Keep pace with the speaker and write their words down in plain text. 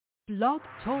Blog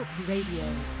Talk Radio.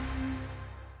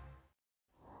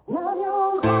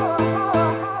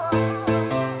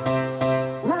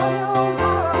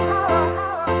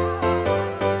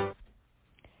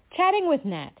 Chatting with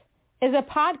Nat is a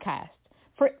podcast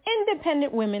for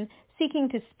independent women seeking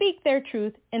to speak their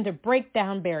truth and to break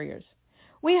down barriers.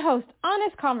 We host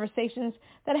honest conversations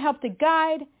that help to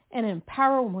guide and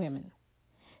empower women.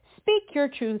 Speak your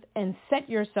truth and set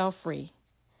yourself free.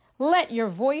 Let your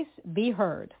voice be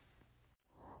heard.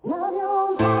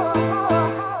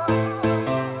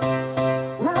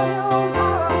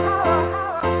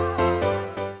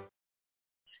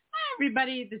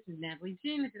 Everybody, this is Natalie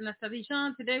Jean. This is Natalie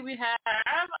Jean. Today we have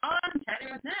on Chatting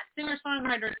with Nat,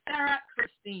 singer-songwriter Sarah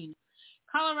Christine.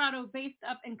 Colorado-based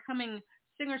up-and-coming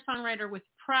singer-songwriter with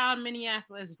proud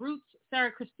Minneapolis roots,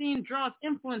 Sarah Christine draws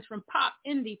influence from pop,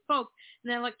 indie, folk,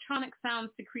 and electronic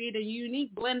sounds to create a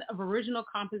unique blend of original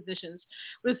compositions.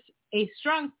 With a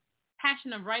strong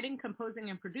passion of writing, composing,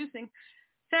 and producing,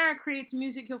 Sarah creates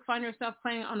music you'll find yourself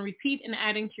playing on repeat and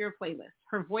adding to your playlist.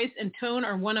 Her voice and tone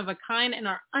are one of a kind and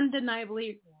are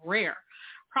undeniably rare.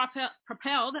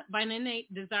 Propelled by an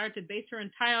innate desire to base her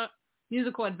entire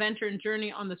musical adventure and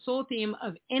journey on the sole theme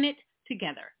of In It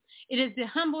Together. It is the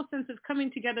humble sense of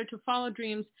coming together to follow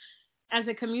dreams as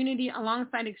a community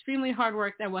alongside extremely hard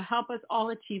work that will help us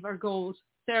all achieve our goals.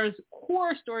 Sarah's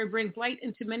core story brings light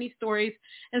into many stories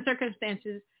and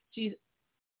circumstances she's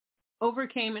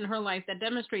overcame in her life that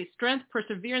demonstrates strength,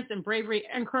 perseverance, and bravery,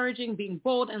 encouraging being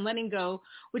bold and letting go,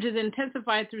 which is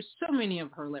intensified through so many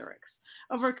of her lyrics.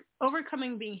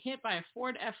 Overcoming being hit by a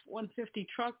Ford F-150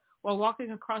 truck while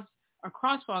walking across a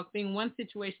crosswalk being one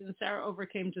situation Sarah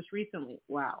overcame just recently.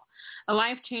 Wow. A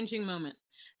life-changing moment.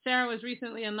 Sarah was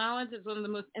recently acknowledged as one of the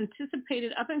most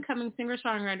anticipated up-and-coming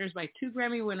singer-songwriters by 2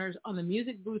 Grammy winners on the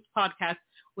Music Boost podcast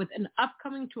with an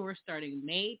upcoming tour starting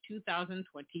May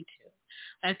 2022.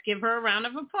 Let's give her a round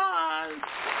of applause.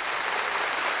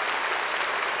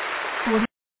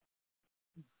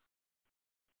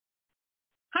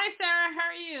 Hi, Sarah. How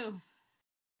are you?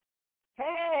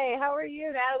 Hey, how are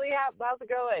you, Natalie? How's it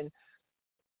going?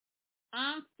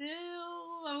 I'm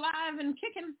still alive and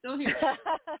kicking, still here.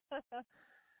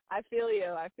 I feel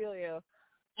you.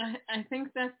 I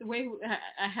think that's the way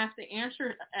I have to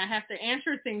answer. I have to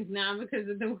answer things now because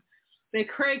of the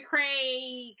cray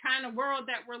kind of world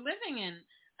that we're living in.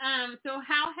 So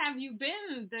how have you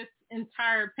been this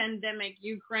entire pandemic?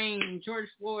 Ukraine, George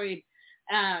Floyd,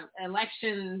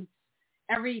 elections,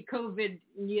 every COVID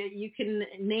you can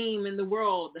name in the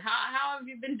world. How have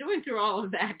you been doing through all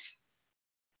of that?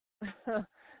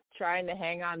 Trying to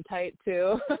hang on tight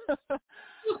too.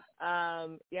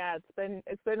 Yeah,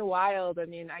 it's been wild. I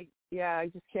mean, I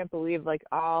just can't believe like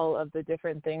all of the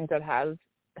different things that have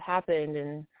happened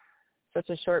in such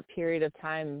a short period of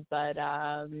time. But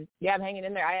yeah, I'm hanging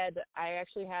in there. I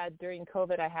actually had during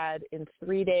COVID, I had in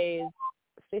 3 days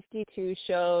 52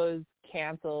 shows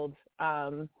canceled.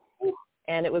 And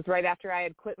it was right after I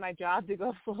had quit my job to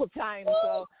go full time.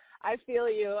 So I feel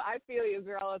you,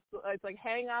 girl. It's like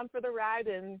hang on for the ride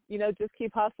and, just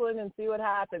keep hustling and see what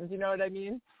happens. You know what I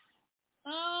mean?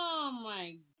 Oh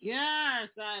my gosh.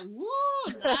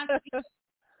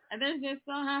 That's just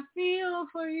so I feel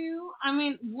for you. I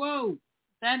mean, whoa.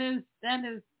 That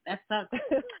sucks.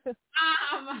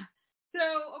 So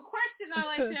a question I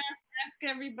like to ask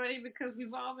everybody, because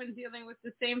we've all been dealing with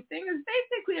the same thing, is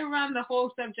basically around the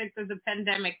whole subject of the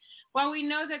pandemic. While we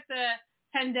know that the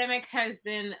pandemic has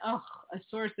been a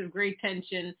source of great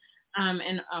tension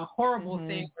and a horrible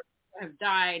thing, where people have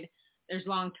died, there's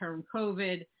long-term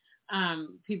COVID,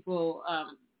 people are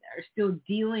still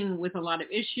dealing with a lot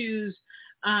of issues.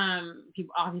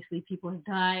 People have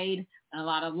died, a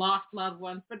lot of lost loved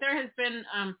ones, but there has been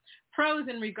pros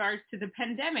in regards to the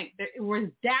pandemic. There was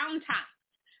downtime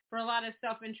for a lot of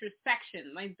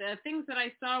self-introspection. Like the things that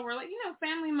I saw were like,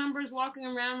 family members walking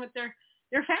around with their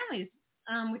families,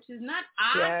 which is not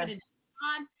odd, but it's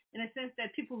odd in a sense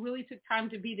that people really took time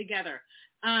to be together.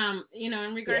 In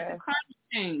regards to climate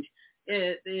change,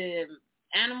 the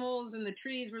animals and the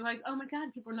trees were like, oh my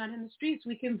God, people are not in the streets.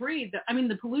 We can breathe.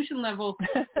 The pollution level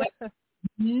went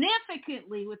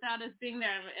significantly without us being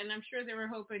there. And I'm sure they were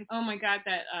hoping,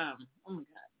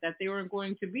 that they were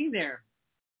going to be there.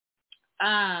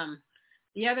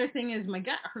 The other thing is, my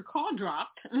God, her call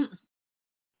dropped.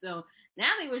 So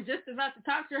Natalie was just about to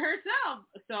talk to herself.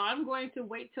 So I'm going to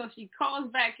wait till she calls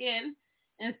back in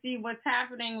and see what's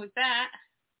happening with that.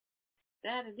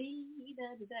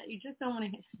 You just don't want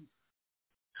to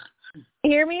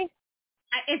hear me?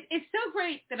 It's so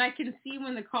great that I can see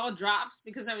when the call drops,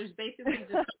 because I was basically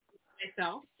just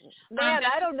myself. Man,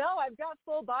 I don't know. I've got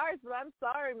full bars, but I'm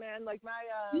sorry, man. Like my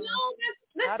no,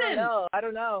 listen. I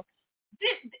don't know.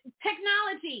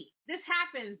 Technology. This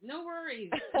happens. No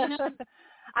worries. You know,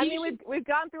 I mean, we've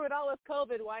gone through it all with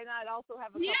COVID. Why not also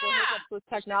have a couple hiccups with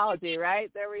technology,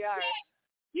 right? There we are. Yeah.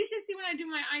 You should see when I do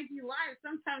my IG live.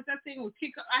 Sometimes that thing will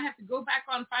kick up. I have to go back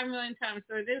on 5 million times,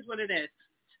 so it is what it is.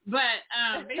 But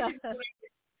basically what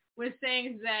I was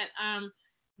saying is that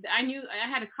I knew I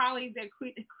had a colleague that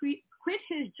quit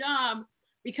his job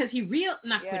because he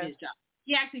quit his job.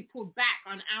 He actually pulled back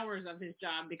on hours of his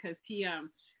job because he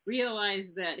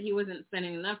realized that he wasn't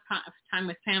spending enough time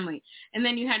with family. And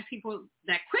then you had people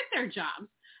that quit their jobs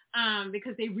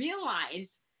because they really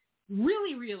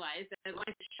realized that life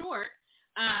is short,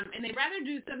 and they'd rather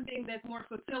do something that's more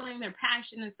fulfilling their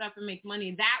passion and stuff and make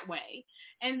money that way.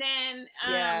 And then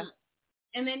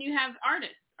you have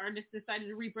artists. Artists decided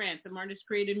to rebrand. Some artists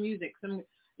created music. Some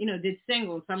did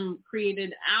singles. Some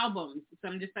created albums.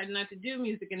 Some decided not to do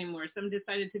music anymore. Some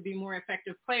decided to be more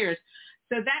effective players.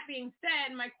 So that being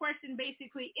said, my question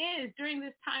basically is, during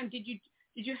this time, did you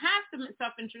have some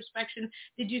self-introspection?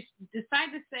 Did you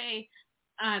decide to say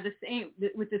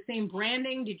with the same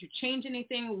branding? Did you change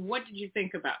anything? What did you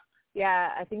think about?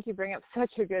 Yeah, I think you bring up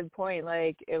such a good point.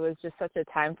 Like, it was just such a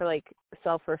time for like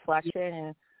self-reflection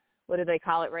and what do they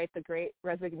call it, right? The Great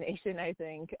Resignation, I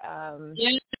think.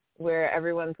 Where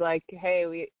everyone's like, hey,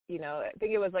 I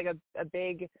think it was like a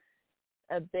big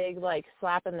like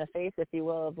slap in the face, if you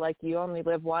will, of like, you only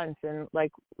live once, and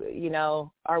like,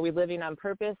 are we living on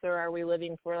purpose, or are we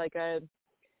living for like a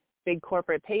big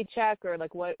corporate paycheck, or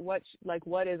like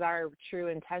what is our true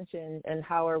intention, and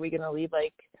how are we going to leave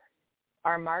like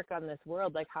our mark on this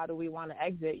world? Like, how do we want to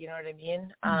exit? You know what I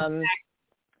mean?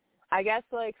 I guess,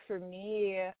 like, for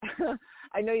me,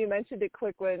 I know you mentioned it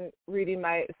quick when reading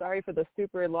sorry for the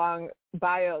super long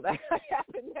bio that I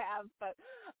happen to have,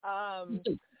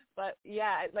 but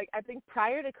yeah, like, I think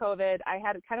prior to COVID, I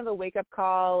had kind of a wake-up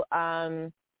call.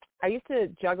 I used to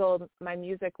juggle my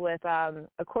music with a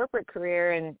corporate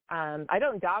career, and I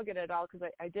don't dog it at all because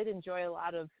I did enjoy a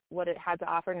lot of what it had to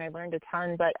offer, and I learned a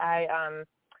ton, but I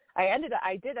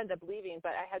did end up leaving,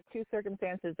 but I had two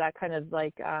circumstances that kind of,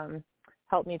 like,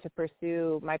 helped me to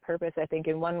pursue my purpose, I think.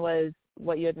 And one was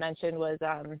what you had mentioned was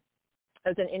I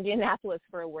was in Indianapolis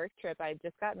for a work trip. I had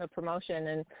just gotten a promotion,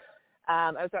 and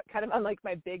I was kind of on like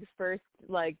my big first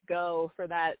like go for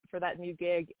that new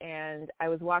gig. And I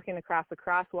was walking across the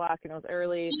crosswalk, and it was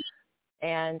early,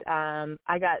 and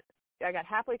I got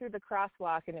halfway through the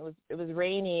crosswalk, and it was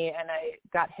rainy, and I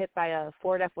got hit by a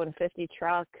Ford F-150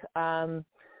 truck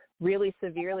really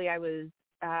severely. It was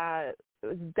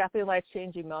definitely a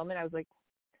life-changing moment. I was like,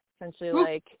 essentially,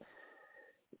 like,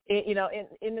 in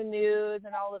the news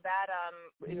and all of that,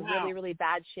 in really, really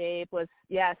bad shape, was,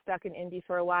 stuck in Indy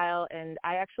for a while. And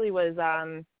I actually was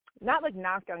not like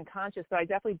knocked unconscious, but I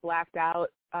definitely blacked out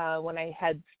when I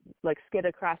had like skid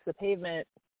across the pavement.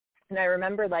 And I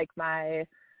remember like my,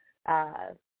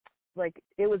 like,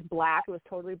 it was black, it was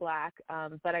totally black.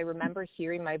 But I remember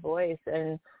hearing my voice,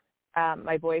 and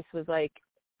my voice was like,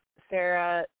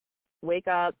 Sarah, wake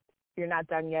up, you're not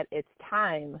done yet, it's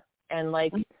time. And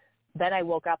like, then I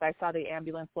woke up, I saw the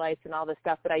ambulance lights and all this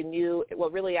stuff, but I knew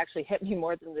what really actually hit me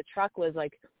more than the truck was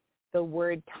like the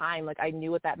word time. Like, I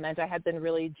knew what that meant. I had been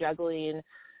really juggling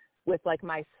with like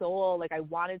my soul. Like, I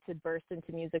wanted to burst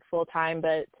into music full time,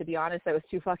 but to be honest, I was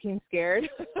too fucking scared.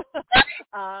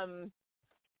 And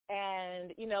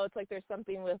it's like, there's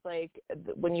something with like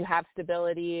when you have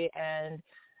stability, and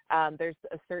there's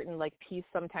a certain like peace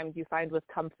sometimes you find with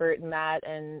comfort in that.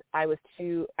 And I was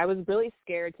really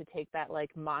scared to take that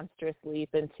like monstrous leap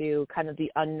into kind of the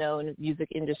unknown music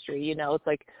industry. It's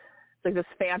like this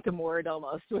phantom word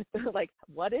almost, with like,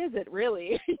 what is it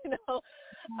really?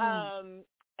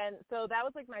 And so that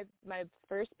was like my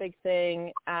first big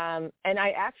thing. And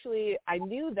I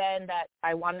knew then that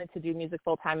I wanted to do music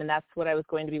full time, and that's what I was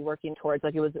going to be working towards.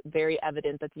 Like, it was very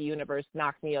evident that the universe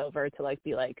knocked me over to like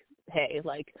be like, hey,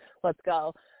 like, let's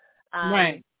go.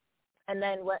 Right. And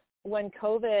then when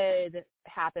COVID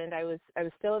happened, I was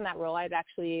still in that role. I'd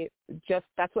actually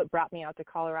that's what brought me out to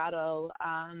Colorado.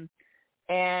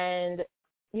 And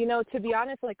to be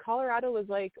honest, like, Colorado was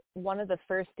like one of the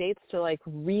first states to like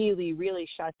really, really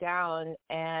shut down.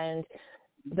 And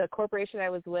the corporation I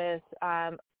was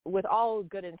with all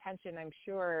good intention, I'm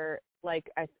sure, like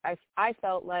I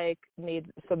felt like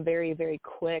made some very, very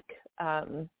quick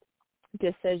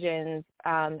decisions.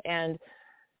 And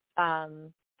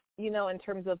in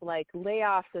terms of like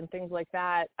layoffs and things like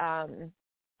that,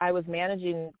 I was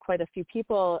managing quite a few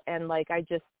people, and like, I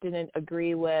just didn't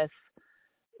agree with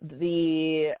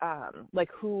the like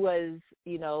who was,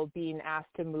 you know, being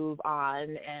asked to move on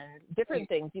and different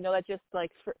things, you know, that just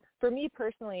like for me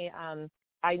personally,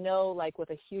 I know like with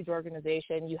a huge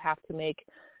organization, you have to make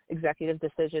executive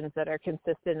decisions that are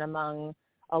consistent among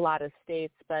a lot of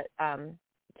states. But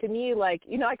to me, like,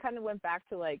 you know, I kind of went back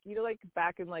to like, you know, like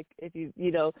back in like, if you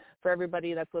know, for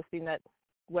everybody that's listening that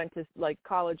went to like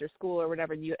college or school or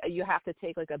whatever, you have to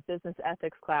take like a business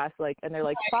ethics class, like, and they're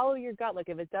like, follow your gut. Like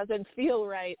if it doesn't feel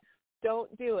right,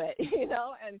 don't do it, you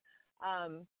know?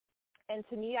 And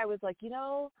to me, I was like, you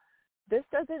know, this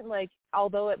doesn't like,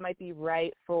 although it might be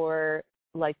right for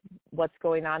like what's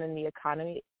going on in the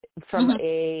economy from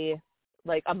a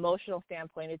like emotional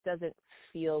standpoint, it doesn't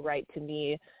feel right to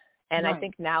me. And I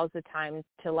think now's the time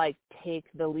to like take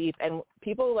the leap. And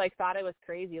people like thought I was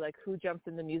crazy, like who jumps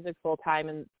into music full time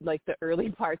in like the early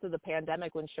parts of the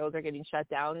pandemic when shows are getting shut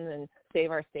down and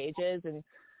save our stages and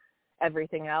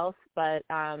everything else. But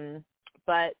I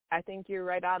think you're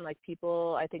right on. Like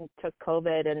people, I think took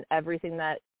COVID and everything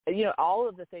that, you know, all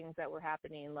of the things that were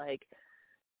happening, like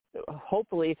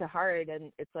hopefully to heart.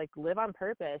 And it's like, live on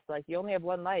purpose. Like you only have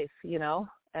one life, you know,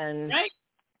 and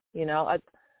you know,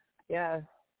 yeah.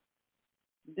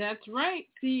 That's right.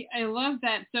 See, I love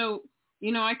that. So,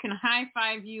 you know, I can high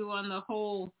five you on the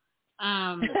whole,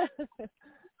 on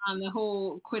the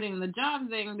whole quitting the job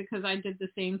thing, because I did the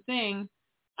same thing,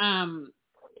 in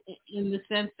the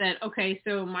sense that, okay,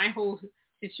 so my whole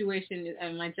situation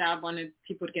and my job wanted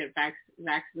people to get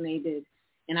vaccinated,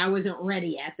 and I wasn't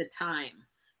ready at the time.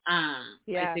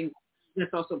 I think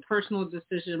that's also a personal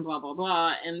decision, blah, blah,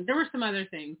 blah. And there were some other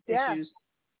things, issues.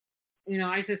 You know,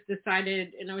 I just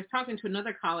decided, and I was talking to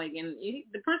another colleague, and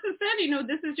the person said, you know,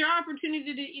 this is your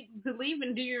opportunity to leave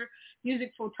and do your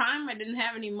music full time. I didn't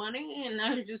have any money, and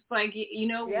I was just like, you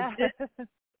know, this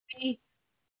is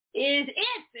it.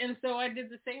 And so I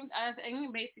did the same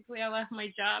thing. Basically, I left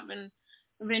my job, and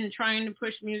I've been trying to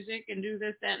push music and do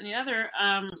this, that, and the other.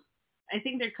 I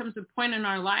think there comes a point in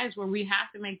our lives where we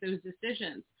have to make those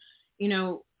decisions. You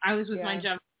know, I was with my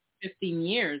job 15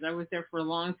 years. I was there for a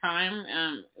long time.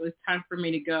 It was time for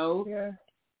me to go.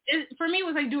 For me, it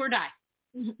was like do or die.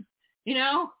 You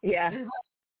know?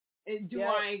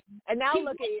 I? And now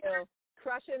look at you,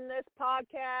 crushing this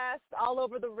podcast all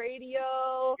over the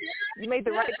radio. You made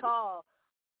the right call.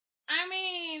 I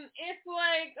mean, it's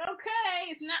like,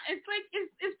 okay,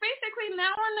 it's basically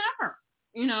now or never,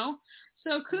 you know?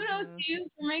 So kudos to you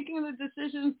for making the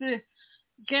decisions to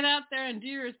get out there and do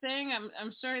your thing.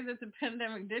 I'm sorry that the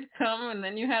pandemic did come, and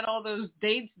then you had all those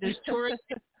dates, there's touring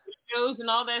shows and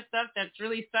all that stuff that's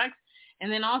really sucks.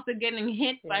 And then also getting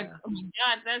hit by, oh my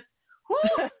God, that's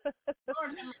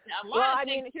well, I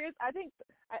mean, I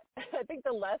think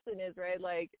the lesson is, right,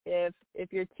 like if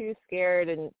you're too scared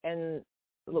and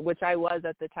which I was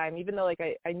at the time, even though like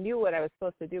I knew what I was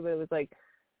supposed to do, but it was like,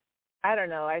 I don't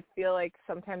know, I feel like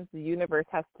sometimes the universe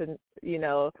has to, you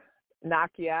know,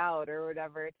 knock you out or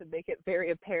whatever to make it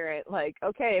very apparent, like,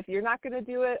 okay, if you're not going to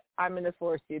do it, I'm going to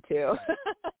force you to.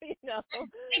 You know?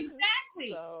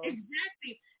 Exactly.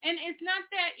 And it's not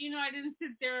that, you know, I didn't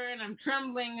sit there and I'm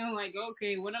trembling and like,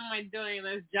 okay, what am I doing?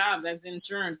 That's job, that's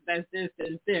insurance, that's this,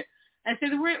 that's this. I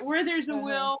said, where there's a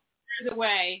will, there's a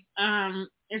way.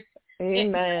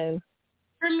 Amen.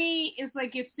 For me, it's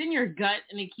like it's in your gut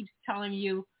and it keeps telling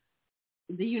you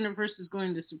the universe is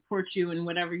going to support you in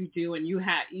whatever you do, and you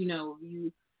have, you know,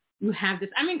 you have this.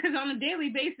 I mean, because on a daily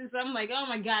basis, I'm like, oh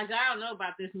my gosh, I don't know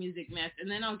about this music mess, and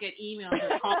then I'll get emails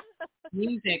or calls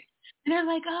music, and they're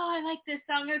like, oh, I like this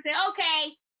song. And I say,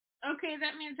 okay,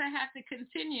 that means I have to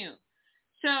continue.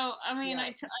 So, I mean,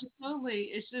 I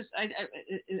totally, it's just, I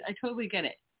totally get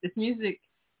it. This music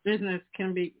business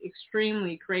can be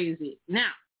extremely crazy.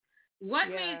 Now,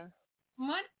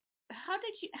 how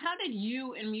did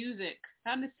you and music,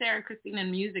 how did Sarah Christine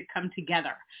and music come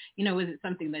together? You know, was it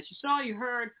something that you saw, you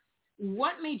heard?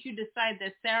 What made you decide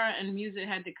that Sarah and music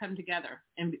had to come together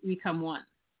and become one?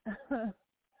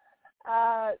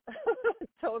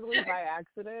 Totally by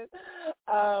accident.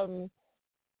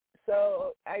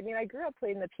 So, I mean, I grew up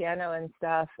playing the piano and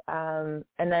stuff. And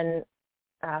then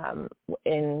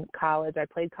in college, I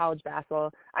played college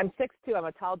basketball. I'm 6'2". I'm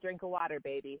a tall drink of water,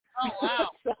 baby. Oh, wow.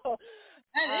 So,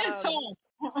 that is tall.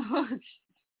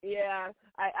 Yeah,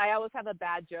 I always have a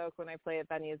bad joke when I play at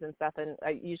venues and stuff, and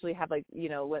I usually have like, you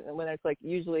know, when it's like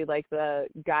usually like the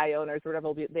guy owners or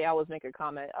whatever, they always make a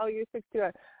comment, oh, you're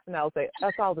 6'2", and I'll say,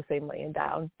 that's all the same laying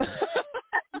down. Right?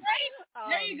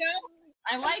 There you go.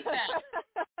 I like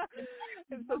that.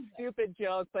 It's a stupid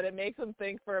joke, but it makes them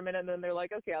think for a minute, and then they're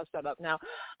like, okay, I'll shut up now.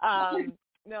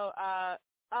 No,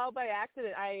 all by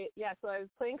accident. So I was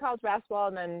playing college basketball,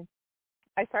 and then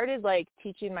I started like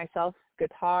teaching myself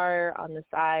guitar on the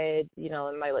side, you know,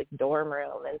 in my like dorm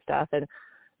room and stuff. And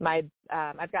my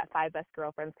I've got 5 best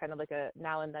girlfriends, kind of like a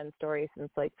now and then story since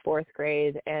like 4th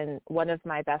grade. And one of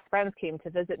my best friends came to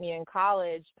visit me in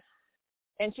college,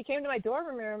 and she came to my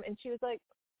dorm room and she was like,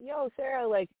 "Yo, Sarah,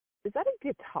 like, is that a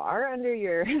guitar under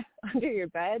your under your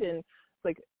bed?" And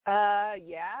like,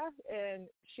 yeah. And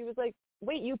she was like,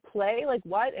 "Wait, you play? Like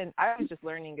what?" And I was just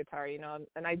learning guitar, you know,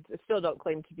 and I still don't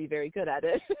claim to be very good at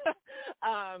it.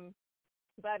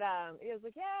 But it was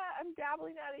like, "Yeah, I'm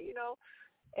dabbling at it, you know."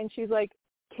 And she's like,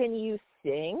 "Can you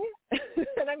sing?"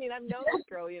 And I mean, I've known this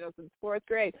girl, you know, since 4th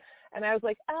grade. And I was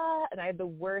like, and I had the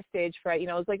worst stage fright. You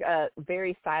know, it was like a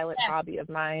very silent hobby of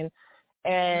mine.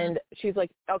 And she's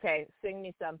like, "Okay, sing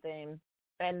me something."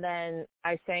 And then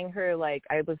I sang her, like,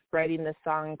 I was writing this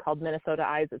song called Minnesota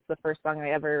Eyes. It's the first song I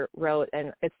ever wrote,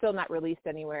 and it's still not released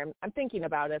anywhere. I'm thinking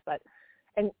about it,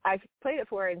 and I played it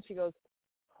for her, and she goes,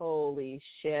 "Holy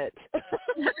shit."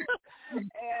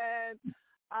 And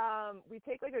we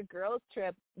take like a girls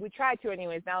trip. We try to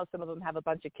anyways. Now some of them have a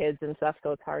bunch of kids and stuff,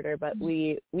 so it's harder. But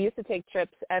we used to take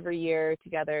trips every year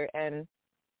together. And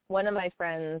one of my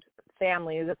friends'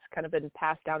 family, that's kind of been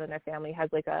passed down in their family, has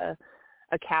like a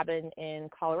cabin in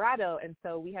Colorado. And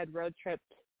so we had road trips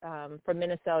from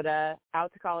Minnesota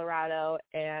out to Colorado,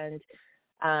 and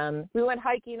we went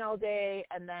hiking all day.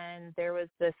 And then there was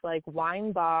this like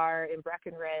wine bar in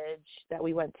Breckenridge that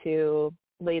we went to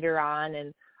later on.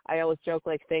 And I always joke,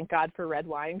 like, thank God for red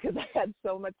wine, because I had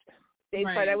so much stage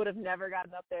fright. I would have never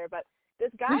gotten up there. But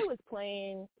this guy was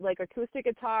playing like acoustic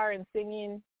guitar and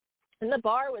singing, and the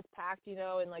bar was packed, you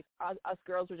know, and like us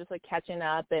girls were just like catching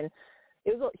up. And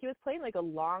he was playing like a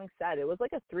long set. It was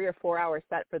like a 3 or 4 hour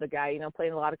set for the guy, you know,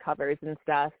 playing a lot of covers and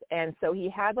stuff. And so he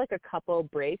had like a couple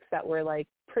breaks that were like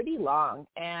pretty long.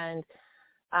 And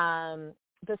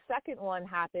the second one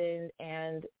happened,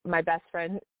 and my best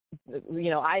friend, you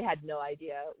know, I had no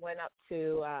idea, went up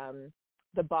to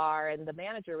the bar, and the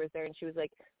manager was there, and she was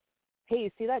like, "Hey,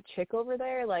 you see that chick over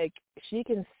there? Like, she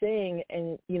can sing,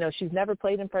 and, you know, she's never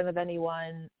played in front of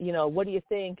anyone. You know, what do you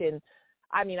think?" And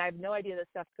I mean, I have no idea this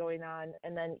stuff's going on.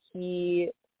 And then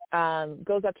he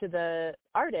goes up to the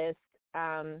artist,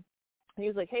 and he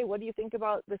was like, "Hey, what do you think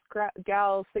about this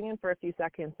gal singing for a few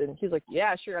seconds?" And he's like,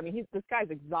 "Yeah, sure." I mean, this guy's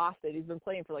exhausted. He's been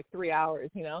playing for like 3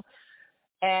 hours, you know.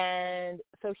 And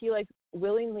so he like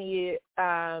willingly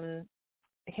hands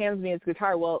me his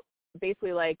guitar. Well,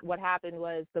 basically like what happened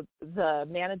was the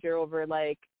manager over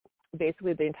like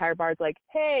basically the entire bar's like,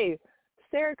 "Hey,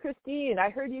 Sarah Christine, I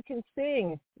heard you can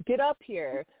sing. Get up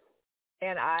here."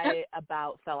 And I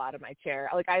about fell out of my chair.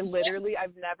 Like I've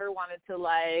never wanted to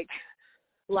like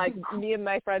me and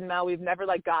my friend Mel, we've never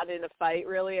like gotten in a fight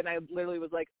really. And I literally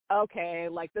was like, okay,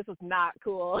 like this is not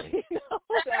cool, you know,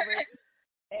 whatever.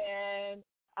 And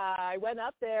I went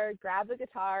up there, grabbed the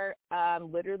guitar,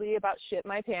 literally about shit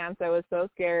my pants. I was so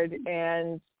scared.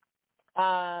 And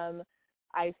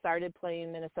I started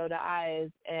playing Minnesota Eyes,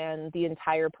 and the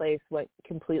entire place went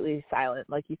completely silent.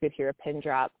 Like you could hear a pin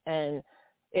drop. And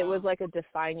it was like a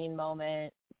defining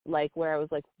moment, like where I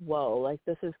was like, whoa, like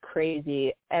this is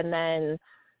crazy. And then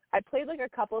I played like a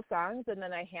couple songs, and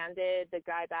then I handed the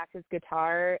guy back his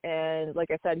guitar. And like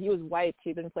I said, he was wiped.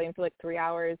 He'd been playing for like 3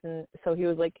 hours. And so he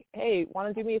was like, "Hey, want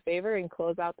to do me a favor and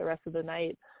close out the rest of the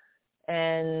night?"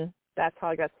 And that's how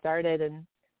I got started. And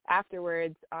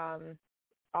afterwards,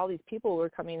 all these people were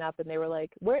coming up, and they were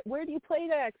like, where do you play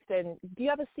next? And do you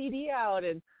have a CD out?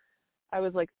 And I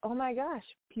was like, oh my gosh,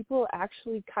 people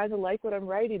actually kind of like what I'm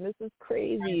writing. This is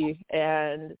crazy.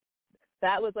 And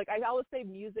that was like, I always say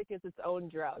music is its own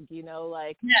drug, you know,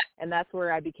 like, and that's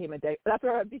where I became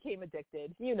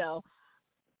addicted, you know.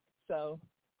 So,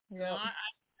 yeah.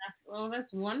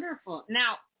 That's wonderful.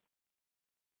 Now,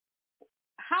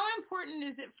 how important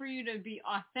is it for you to be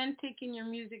authentic in your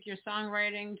music, your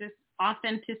songwriting, just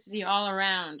authenticity all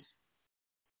around?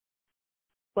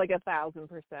 Like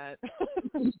 1,000%.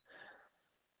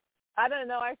 I don't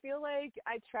know. I feel like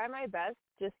I try my best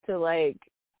just to like,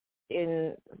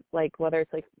 in like whether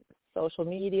it's like social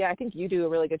media. I think you do a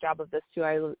really good job of this too.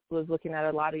 I was looking at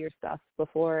a lot of your stuff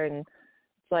before, and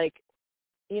it's like,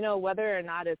 you know, whether or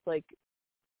not it's like,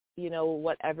 you know,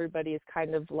 what everybody's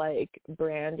kind of like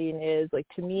branding is, like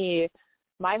to me,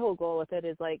 my whole goal with it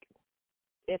is like,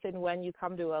 if and when you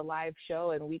come to a live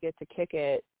show and we get to kick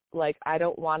it, like I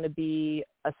don't want to be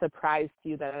a surprise to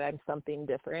you that I'm something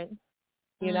different,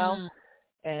 you know?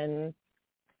 And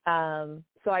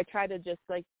so I try to just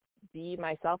like be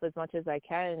myself as much as I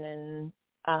can,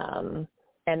 and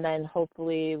then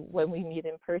hopefully when we meet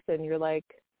in person, you're like,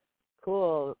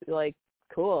 cool, like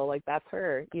cool. Like, that's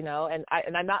her, you know, and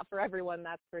I'm not for everyone,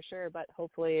 that's for sure. But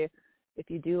hopefully if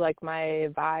you do like my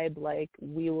vibe, like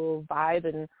we will vibe.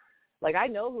 And like, I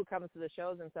know who comes to the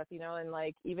shows and stuff, you know, and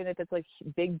like, even if it's like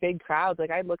big crowds,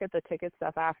 like I look at the ticket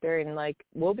stuff after and like,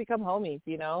 we'll become homies,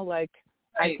 you know, like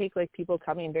Right. I take like people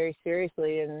coming very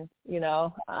seriously and, you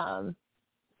know,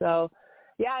 so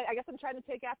yeah, I guess I'm trying to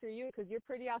take after you because you're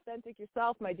pretty authentic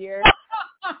yourself, my dear.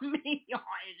 Me, I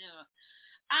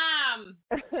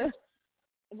do.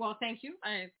 Well, thank you.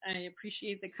 I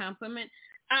appreciate the compliment.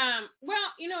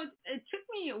 Well, you know, it took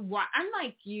me a while. I'm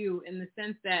like you in the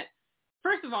sense that,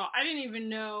 first of all, I didn't even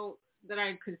know that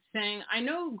I could sing. I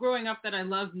know growing up that I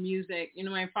loved music. You know,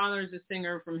 my father's a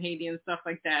singer from Haiti and stuff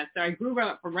like that. So I grew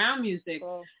up around music.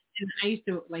 Cool. And I used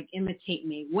to like imitate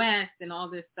Mae West and all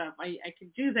this stuff. I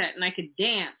could do that and I could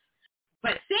dance.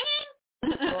 But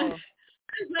singing, Cool. I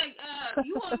was like,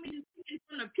 you want me to sing in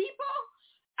front of people?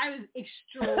 I was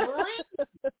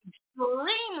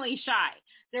extremely shy.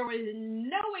 There was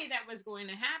no way that was going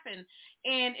to happen.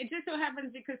 And it just so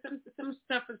happens because some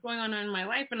stuff was going on in my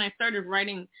life and I started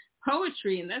writing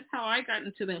poetry, and that's how I got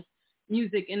into the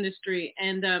music industry.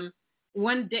 And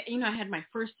one day, you know, I had my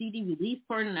first CD release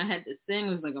party and I had to sing.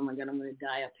 I was like, oh my God, I'm going to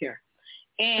die up here.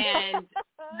 And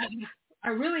I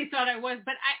really thought I was,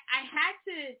 but I had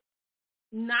to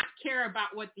not care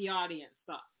about what the audience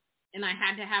thought. And I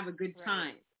had to have a good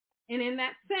time. Right. And in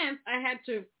that sense, I had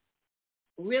to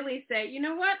really say, you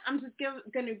know what? I'm just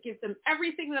going to give them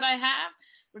everything that I have.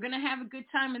 We're going to have a good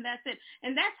time, and that's it.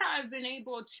 And that's how I've been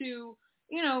able to,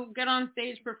 you know, get on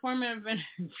stage, perform in front of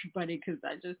everybody because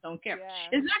I just don't care. Yeah.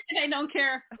 It's not that I don't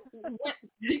care what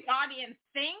the audience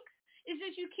thinks. It's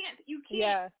just you can't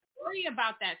worry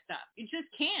about that stuff. You just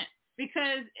can't,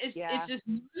 because it's just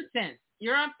nonsense.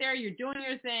 You're up there, you're doing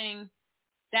your thing.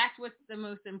 That's what's the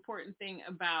most important thing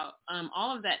about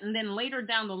all of that. And then later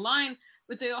down the line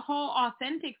with the whole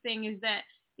authentic thing is that,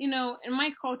 you know, in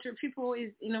my culture, people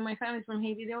always, you know, my family's from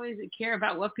Haiti. They always care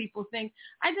about what people think.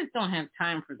 I just don't have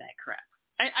time for that crap.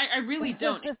 I really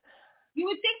don't. You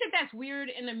would think that that's weird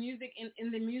in the music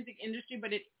in the music industry,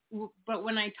 but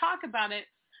when I talk about it,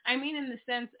 I mean in the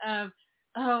sense of,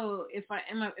 oh, if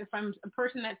I'm a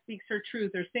person that speaks her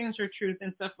truth or sings her truth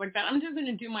and stuff like that, I'm just going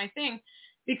to do my thing,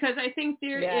 because I think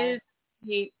there's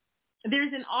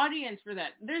an audience for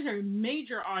that. There's a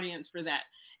major audience for that.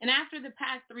 And after the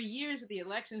past 3 years of the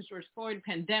elections, George Floyd,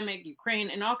 pandemic, Ukraine,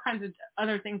 and all kinds of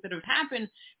other things that have happened,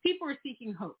 people are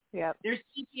seeking hope. Yep. They're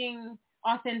seeking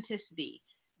authenticity.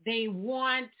 They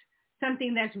want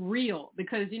something that's real,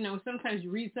 because, you know, sometimes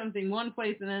you read something one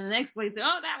place and then the next place,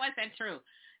 oh, that wasn't true.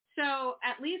 So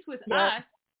at least with us,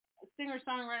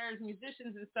 singer-songwriters,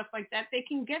 musicians, and stuff like that, they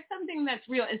can get something that's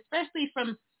real, especially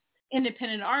from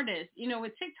independent artists. You know,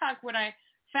 with TikTok, what I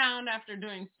found after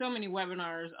doing so many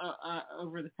webinars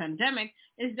over the pandemic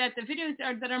is that the videos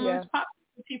that are most popular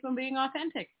are people being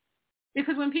authentic.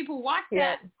 Because when people watch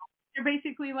that, they're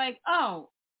basically like, oh,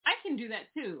 I can do that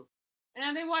too.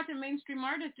 And they watch a mainstream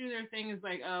artist do their thing, is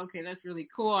like, oh, okay, that's really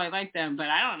cool. I like them, but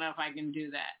I don't know if I can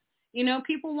do that. You know,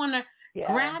 people want to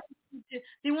grab,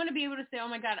 they want to be able to say, oh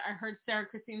my God, I heard Sarah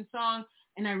Christine's song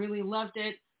and I really loved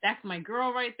it. That's my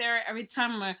girl right there. Every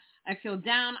time I feel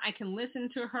down, I can listen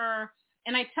to her.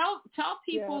 And I tell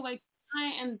people like I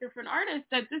and different artists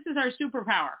that this is our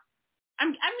superpower.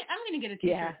 I'm going to get a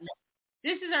t-shirt.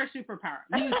 This is our superpower,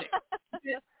 music.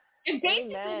 It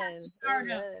basically has to start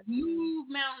to move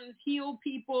mountains, heal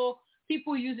people.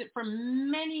 People use it for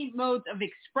many modes of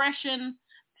expression.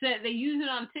 So they use it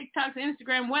on TikTok,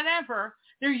 Instagram, whatever.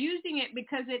 They're using it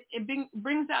because it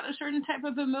brings out a certain type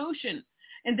of emotion.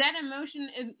 And that emotion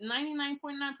is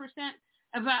 99.9%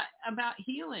 about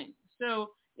healing.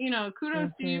 So, you know,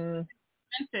 kudos to you.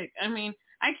 I mean,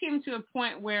 I came to a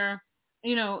point where,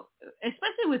 you know,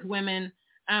 especially with women,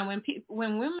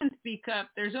 when women speak up,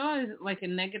 there's always like a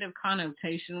negative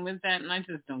connotation with that, and I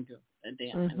just don't give a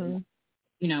damn anymore.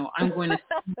 You know, I'm going to.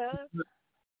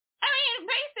 I mean,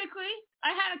 basically, I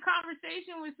had a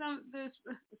conversation with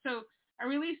so I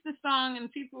released the song,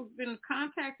 and people have been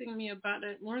contacting me about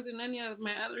it more than any of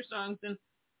my other songs. And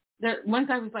once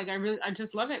I was like, I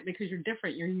just love it because you're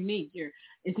different, you're unique.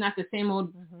 It's not the same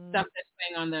old stuff that's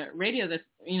playing on the radio that,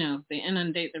 you know, they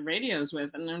inundate the radios with.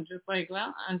 And I'm just like,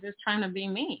 well, I'm just trying to be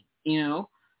me. You know,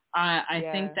 I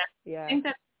think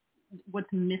that's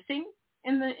what's missing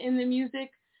in the music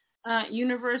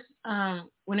universe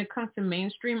when it comes to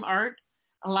mainstream art.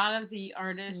 A lot of the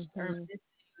artists are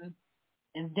missing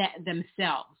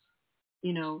themselves.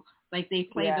 You know, like they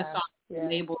play the song the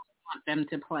labels want them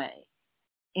to play.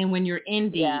 And when you're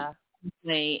indie, you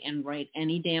play and write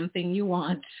any damn thing you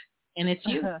want, and it's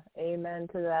you. Amen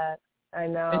to that. I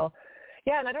know.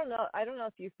 Yeah, and I don't know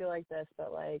if you feel like this,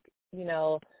 but like,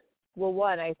 well,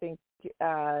 one, I think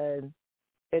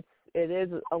it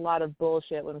is a lot of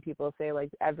bullshit when people say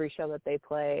like every show that they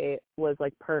play was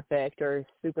like perfect or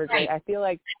super great. Right. I feel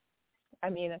like,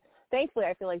 thankfully,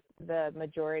 I feel like the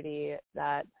majority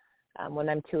that when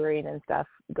I'm touring and stuff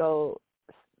go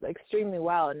extremely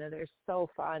well, and they're so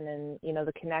fun, and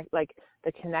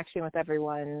the connection with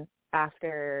everyone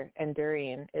after and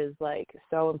during is like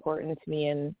so important to me,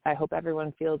 and I hope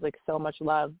everyone feels like so much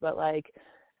love. But like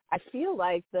I feel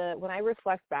like when I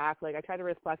reflect back, like I try to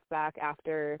reflect back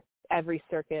after every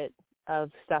circuit of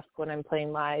stuff when I'm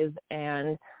playing live,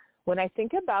 and when I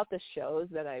think about the shows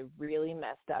that I really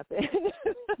messed up in,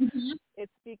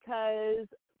 it's because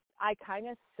I kind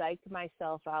of psyched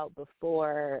myself out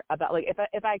before about like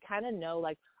if I kind of know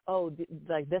like, oh,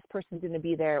 like this person's going to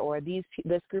be there, or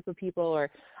this group of people, or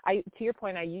to your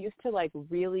point, I used to like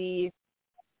really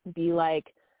be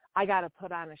like, I got to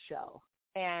put on a show,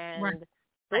 and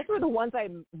Right. those were the ones I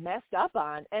messed up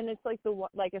on. And it's like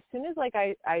as soon as like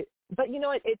but you know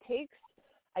what,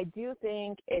 I do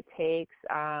think it takes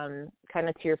kind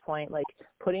of to your point, like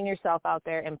putting yourself out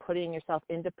there and putting yourself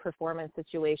into performance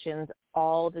situations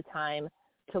all the time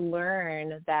to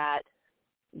learn that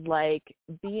like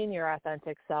being your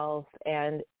authentic self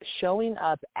and showing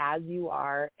up as you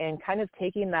are and kind of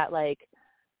taking that like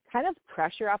kind of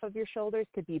pressure off of your shoulders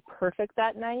to be perfect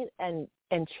that night and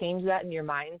change that in your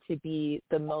mind to be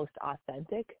the most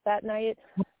authentic that night.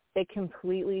 It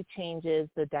completely changes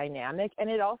the dynamic. And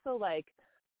it also like,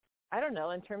 I don't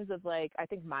know, in terms of like, I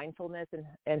think mindfulness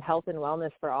and health and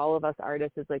wellness for all of us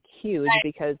artists is like huge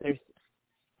because there's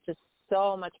just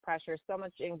so much pressure, so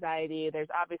much anxiety. There's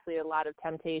obviously a lot of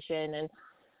temptation and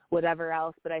whatever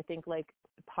else. But I think like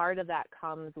part of that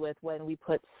comes with when we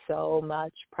put so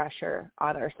much pressure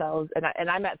on ourselves. And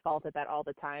I'm at fault at that all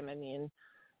the time. I mean,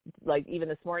 like even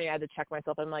this morning I had to check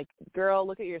myself. I'm like, girl,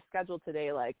 look at your schedule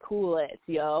today. Like, cool it,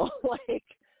 yo. Like,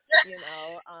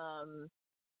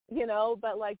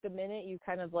 but like the minute you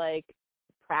kind of like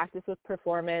practice with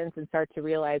performance and start to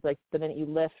realize like the minute you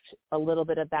lift a little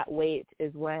bit of that weight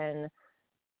is when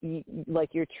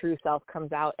like your true self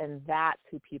comes out, and that's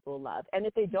who people love. And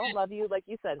if they don't love you, like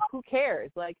you said, who cares?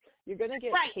 Like you're going to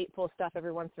get hateful stuff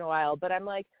every once in a while. But I'm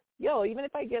like, yo, even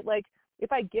if I get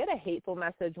a hateful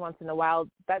message once in a while,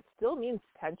 that still means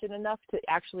tension enough to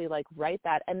actually like write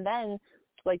that and then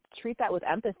like treat that with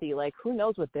empathy. Like who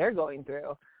knows what they're going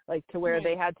through, like to where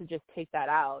they had to just take that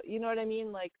out. You know what I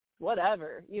mean? Like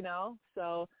whatever,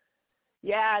 So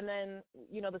yeah. And then,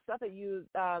 the stuff that you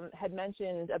had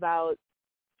mentioned about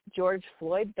George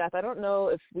Floyd's death. I don't know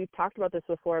if we've talked about this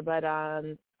before, but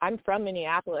I'm from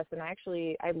Minneapolis, and I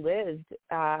lived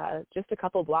just a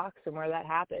couple blocks from where that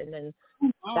happened, and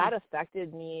that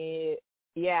affected me,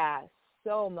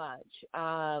 so much.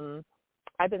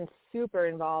 I've been super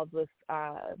involved with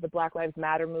the Black Lives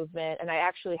Matter movement, and I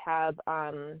actually have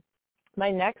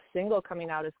my next single coming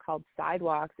out is called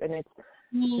Sidewalks, and it's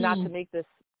not to make this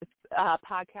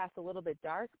podcast a little bit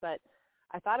dark, but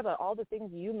I thought about all the things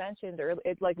you mentioned earlier.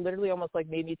 It like literally almost like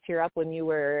made me tear up when you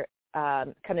were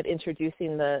kind of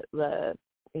introducing the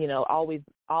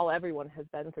all everyone has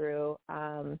been through.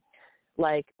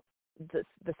 Like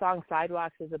the song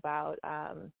Sidewalks is about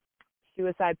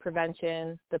suicide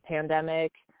prevention, the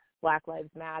pandemic, Black Lives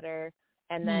Matter,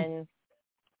 and then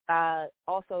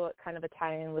also kind of a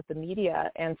tie-in with the media.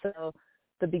 And so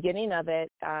the beginning of it,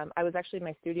 I was actually in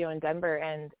my studio in Denver,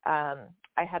 and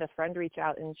I had a friend reach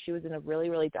out, and she was in a really,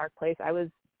 really dark place. I was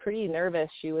pretty nervous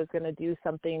she was going to do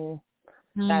something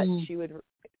that she would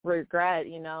regret,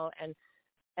 and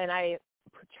I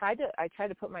tried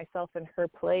to put myself in her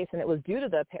place, and it was due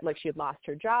to like she had lost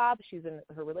her job.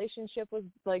 Her relationship was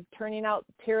like turning out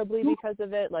terribly because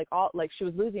of it. Like she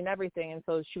was losing everything, and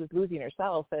so she was losing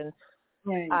herself. And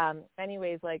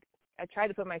anyways, like I tried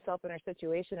to put myself in her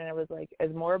situation, and it was like,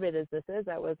 as morbid as this is,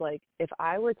 I was like, if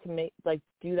I were to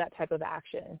do that type of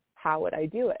action, how would I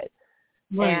do it?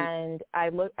 Right. And I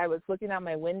was looking out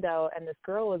my window, and this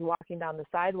girl was walking down the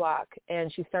sidewalk,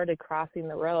 and she started crossing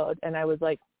the road, and I was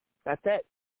like, that's it.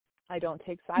 I don't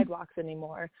take sidewalks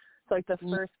anymore. So like the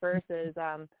first verse is,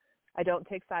 I don't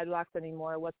take sidewalks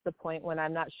anymore. What's the point when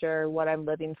I'm not sure what I'm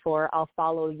living for? I'll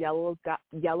follow yellow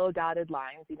dotted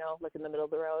lines, like in the middle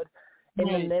of the road. In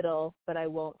the middle, but I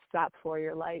won't stop for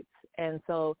your lights. And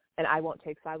I won't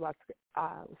take sidewalks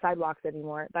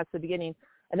anymore. That's the beginning.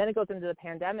 And then it goes into the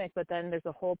pandemic, but then there's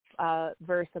a whole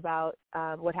verse about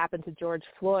what happened to George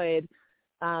Floyd.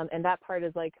 And that part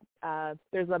is like,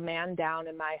 there's a man down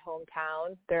in my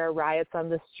hometown. There are riots on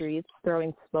the streets,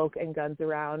 throwing smoke and guns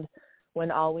around. when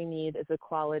all we need is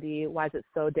equality? Why is it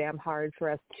so damn hard for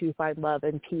us to find love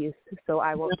and peace? So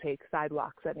I won't take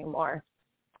sidewalks anymore.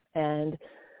 And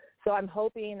so I'm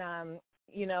hoping,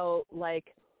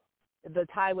 like the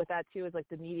tie with that too is like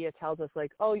the media tells us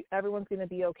like, oh, everyone's going to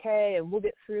be okay and we'll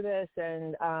get through this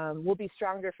and we'll be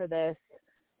stronger for this.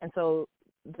 And so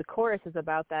the chorus is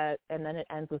about that. And then it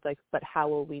ends with like, but how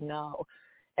will we know?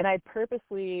 And I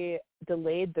purposely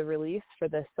delayed the release for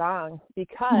this song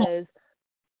because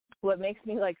what makes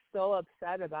me like so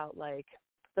upset about like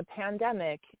the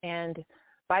pandemic, and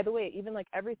by the way, even like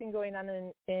everything going on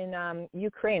in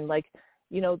Ukraine, like,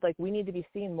 like we need to be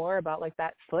seeing more about like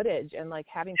that footage and like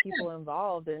having people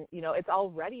involved, and it's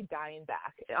already dying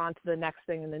back onto the next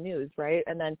thing in the news, right?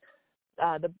 And then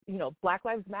the Black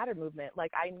Lives Matter movement,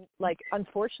 like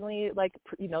unfortunately, like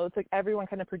it's like everyone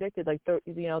kind of predicted like the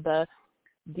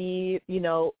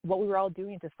what we were all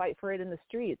doing to fight for it in the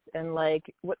streets, and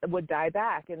like what would die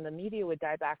back, and the media would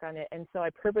die back on it. And so I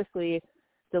purposely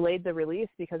delayed the release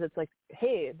because it's like,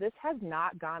 hey, this has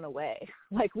not gone away.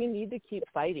 Like we need to keep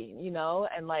fighting,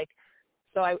 and like,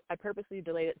 so I purposely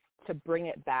delayed it to bring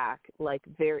it back like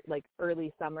very like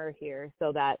early summer here,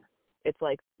 so that it's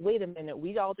like, wait a minute,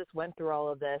 we all just went through all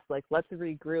of this, like let's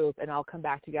regroup and I'll come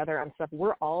back together on stuff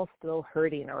we're all still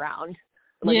hurting around.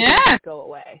 Like, it doesn't go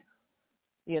away,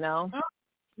 Oh,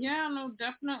 yeah, no,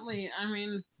 definitely. I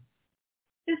mean,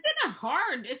 it's been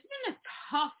a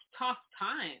tough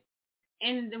time.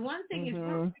 And the one thing is,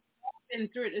 we've been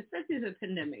through it, especially the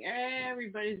pandemic.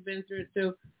 Everybody's been through it,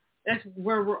 so that's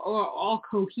where we're all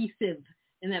cohesive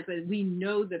in that. But we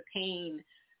know the pain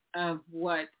of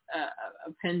what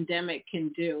a pandemic can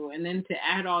do, and then to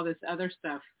add all this other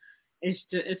stuff, it's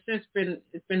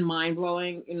been mind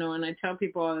blowing, And I tell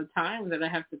people all the time that I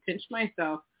have to pinch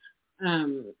myself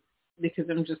because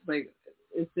I'm just like,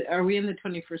 are we in the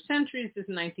 21st century? Is this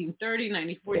 1930,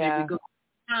 1940? Yeah. Did we go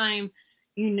time?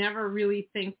 You never really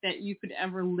think that you could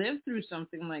ever live through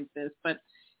something like this, but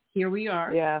here we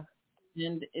are. Yeah.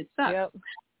 And it sucks,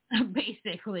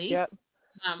 basically. Yep.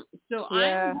 So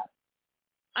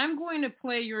I'm going to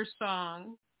play your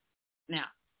song now.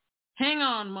 Hang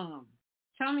On, Mom.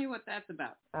 Tell me what that's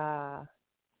about.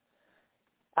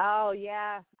 Oh,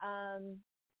 yeah.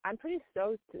 I'm pretty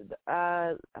stoked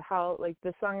how, like,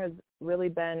 this song has really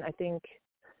been, I think,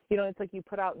 it's like you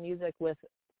put out music with,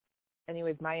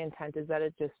 anyways, my intent is that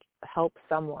it just helps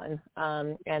someone.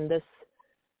 And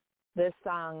this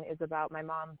song is about my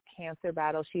mom's cancer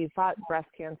battle. She fought breast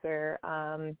cancer,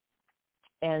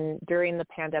 and during the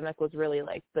pandemic was really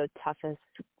like the toughest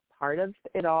part of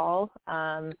it all.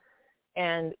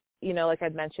 And, like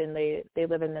I'd mentioned, they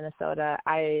live in Minnesota.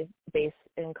 I base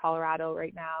in Colorado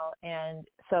right now. And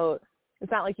so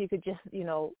it's not like you could just,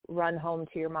 run home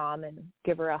to your mom and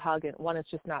give her a hug. And one, it's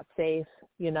just not safe,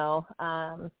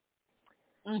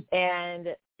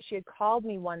 And she had called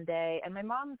me one day, and my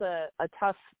mom's a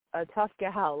tough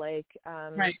gal. Like,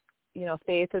 right.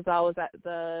 Faith is always at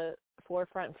the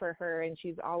forefront for her, and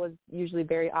she's always usually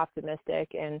very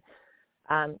optimistic. And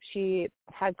she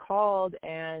had called,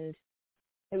 and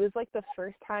it was like the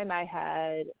first time I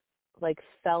had like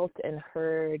felt and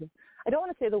heard, I don't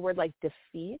want to say the word like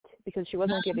defeat, because she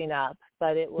wasn't giving up,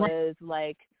 but it was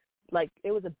like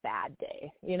it was a bad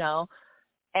day,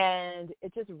 and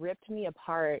it just ripped me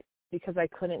apart because I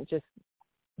couldn't just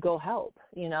go help,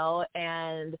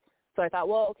 and so I thought,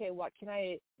 well, okay, what can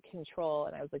I control?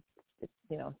 And I was like,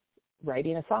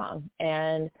 writing a song.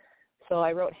 And so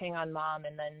I wrote Hang On, Mom,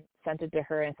 and then sent it to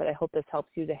her and said, I hope this helps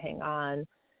you to hang on.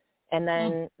 And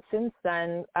then since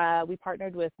then, we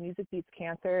partnered with Music Beats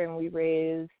Cancer, and we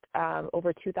raised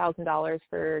over $2,000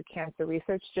 for cancer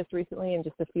research just recently in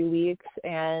just a few weeks.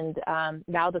 And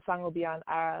now the song will be on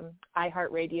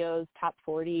iHeartRadio's Top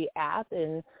 40 app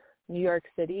in New York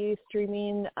City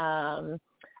streaming.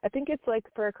 I think it's like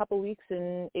for a couple weeks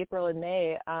in April and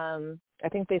May. I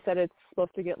think they said it's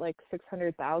supposed to get like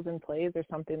 600,000 plays or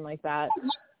something like that.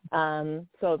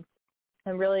 So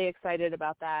I'm really excited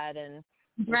about that, and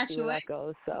we'll see where that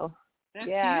goes. So that's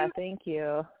huge. Thank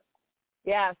you.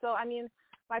 Yeah. So, I mean,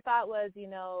 my thought was,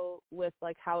 with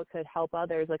like how it could help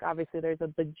others, like obviously there's a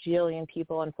bajillion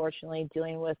people, unfortunately,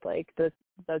 dealing with like the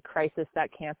crisis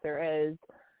that cancer is,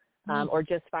 or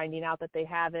just finding out that they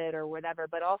have it or whatever.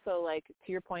 But also, like,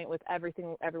 to your point, with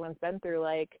everything everyone's been through,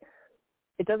 like,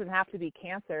 it doesn't have to be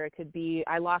cancer. It could be,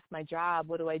 I lost my job.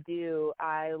 What do I do?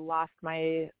 I lost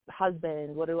my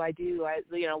husband. What do I do?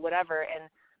 Whatever. And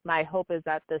my hope is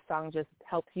that this song just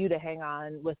helps you to hang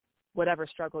on with whatever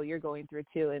struggle you're going through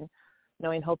too, and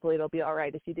knowing hopefully it'll be all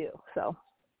right if you do. So.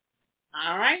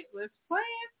 All right, let's play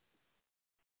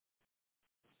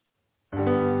it.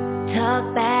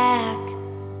 Tuck back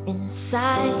in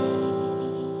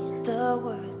recite the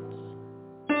words.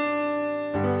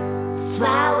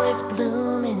 Flowers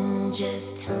blooming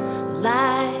just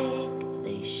like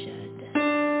they should.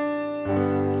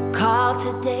 Called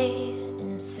today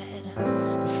and said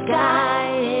the sky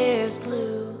is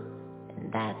blue, and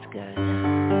that's good.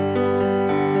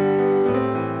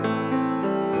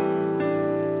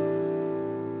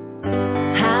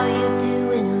 How you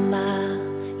doing, Ma?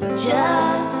 You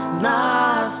just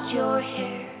lost your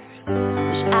hair.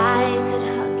 Wish I could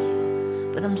hug you,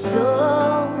 but I'm so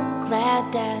glad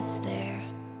Dad's there.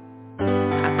 I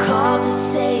called to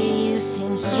say you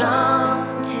seem strong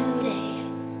today,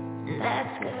 and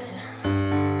that's good.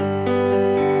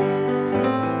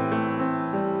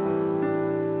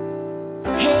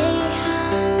 Hey,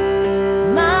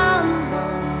 Mom,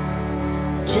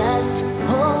 just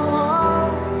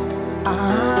hold on.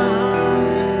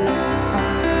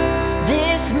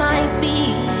 This might be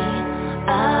a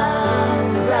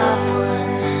rough one.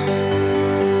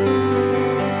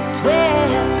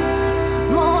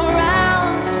 12 more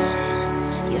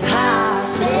rounds, your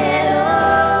hospital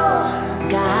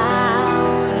gown.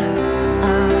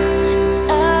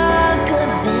 A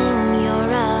good thing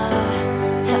you're a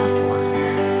tough one.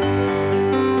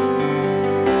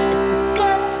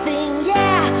 Good thing,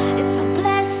 yeah, it's a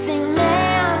blessing,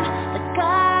 man, that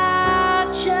God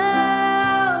chose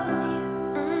you.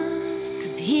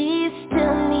 'Cause he's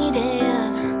still needing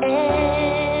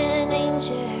an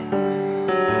angel.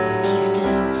 He's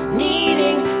still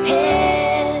needing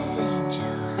his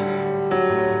angel.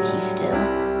 He's still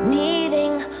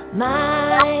needing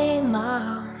my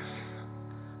mom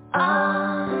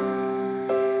on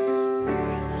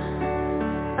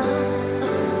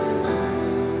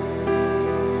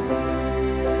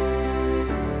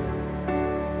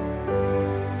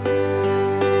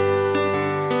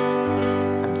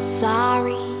I'm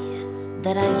sorry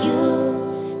that I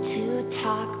used to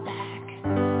talk back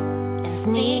and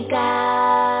sneak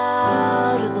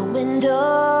out of the window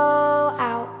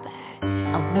out back. I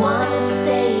wanna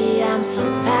say I'm so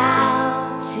proud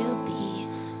to be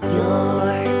your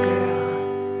girl,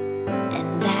 and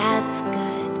that's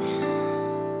good.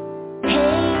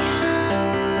 Hey,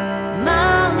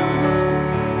 Mom,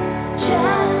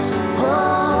 just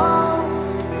hold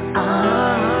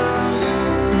on.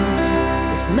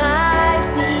 This might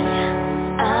be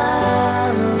a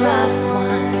rough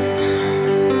one.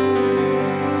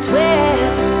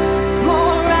 12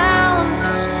 more rounds,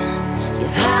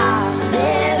 your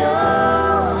hospital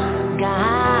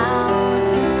gown.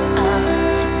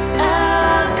 A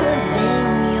good thing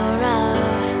you're a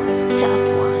tough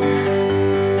one.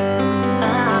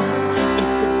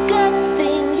 It's a good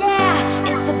thing, yeah,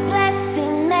 it's a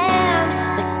blessing, man,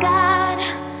 that God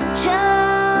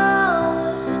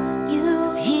chose you.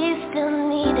 He's still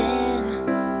needing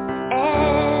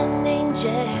an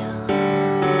angel.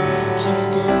 He's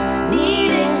still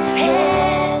needing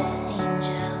his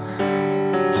angel.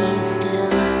 He's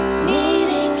still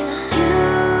needing you,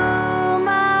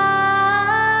 Mom.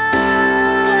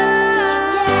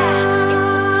 Yeah, it's a blessing,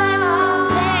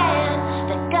 man,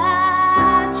 that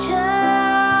God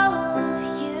chose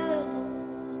you.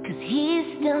 'Cause he's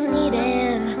still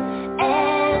needing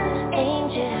an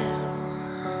angel.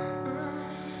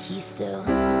 He's still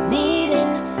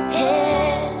needing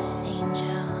his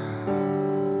angel.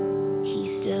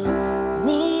 He's still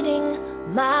needing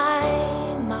my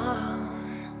mom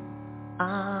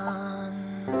on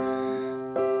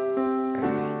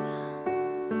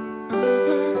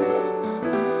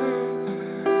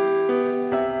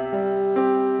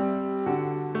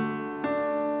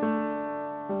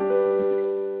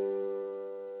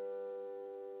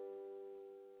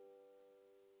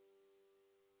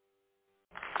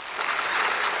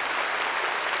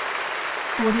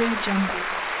Audio Jungle.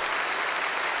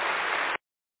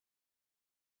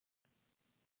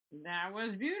 That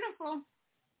was beautiful.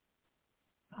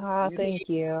 Thank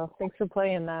you. Thanks for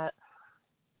playing that.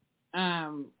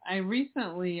 I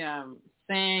recently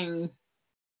sang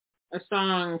a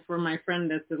song for my friend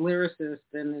that's a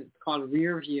lyricist, and it's called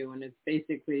Rear View, and it's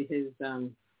basically his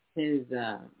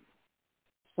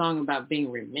song about being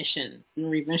in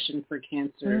remission for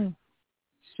cancer.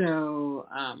 So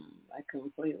I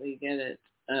completely get it.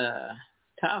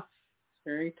 Tough,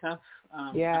 very tough.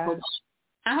 Yeah.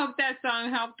 I hope that song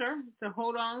helped her to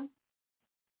hold on.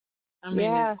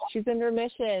 Yeah, she's in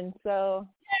remission. So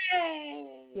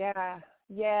yay!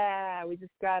 Yeah. We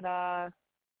just got the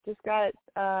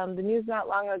news not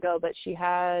long ago, but she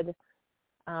had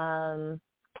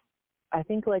I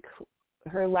think like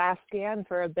her last scan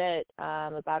for a bit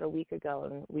about a week ago,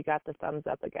 and we got the thumbs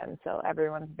up again. So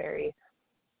everyone's very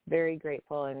very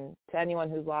grateful. And to anyone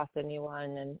who's lost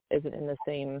anyone and isn't in the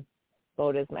same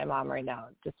boat as my mom right now,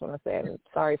 just want to say I'm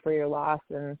sorry for your loss,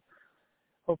 and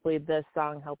hopefully this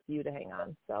song helps you to hang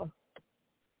on. So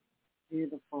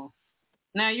beautiful.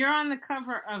 Now you're on the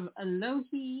cover of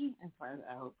Alohi. I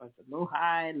hope it's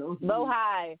Alohi.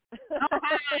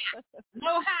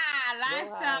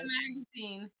 Lifestyle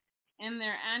magazine in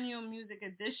their annual music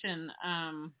edition.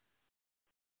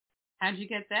 How'd you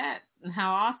get that? And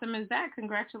how awesome is that?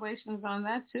 Congratulations on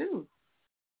that too.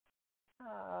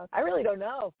 I really don't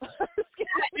know.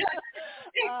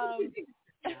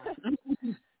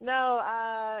 No,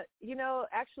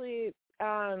 actually,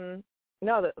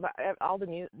 no. All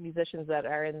the musicians that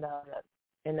are in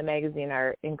the magazine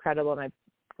are incredible, and I'm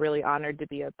really honored to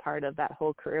be a part of that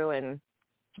whole crew. And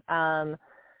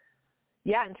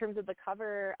in terms of the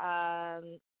cover,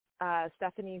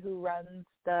 Stephanie, who runs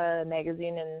the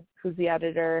magazine and who's the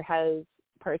editor, has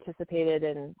participated,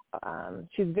 and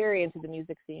she's very into the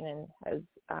music scene and has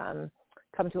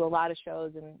come to a lot of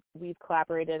shows, and we've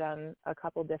collaborated on a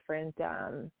couple different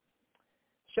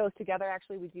shows together.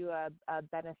 Actually, we do a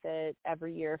benefit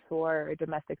every year for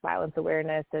domestic violence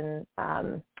awareness, and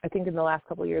I think in the last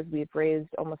couple of years we've raised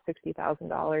almost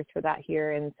 $60,000 for that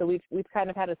here, and so we've kind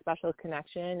of had a special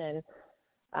connection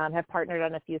and have partnered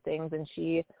on a few things. And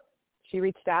she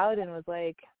reached out and was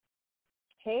like,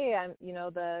 hey,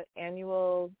 the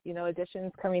annual,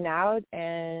 edition's coming out,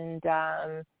 and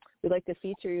we'd like to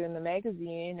feature you in the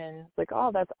magazine. And it's like,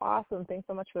 oh, that's awesome. Thanks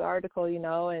so much for the article,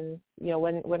 and,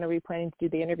 when are we planning to do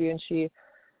the interview? And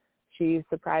she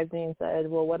surprised me and said,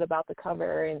 well, what about the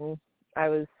cover? And I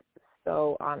was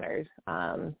so honored.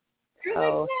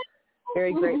 So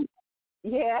very great.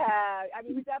 Yeah,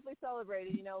 we definitely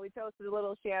celebrated. We toasted a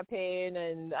little champagne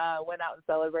and went out and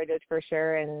celebrated for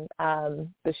sure. And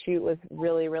the shoot was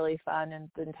really, really fun,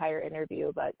 and the entire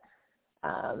interview. But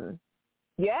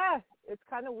it's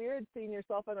kind of weird seeing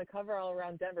yourself on the cover all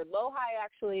around Denver. Lohi,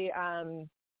 actually,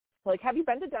 have you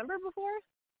been to Denver before?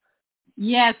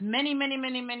 Yes, many, many,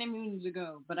 many, many moons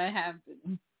ago, but I have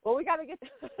been. Well, we got to get.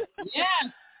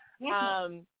 Yeah.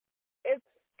 It's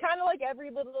kind of like every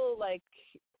little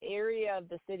area of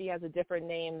the city has a different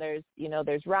name. There's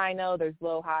Rhino, there's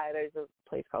Lohi, there's a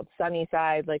place called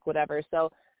Sunnyside, whatever.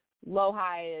 So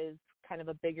Lohi is kind of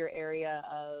a bigger area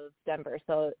of Denver.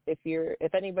 So if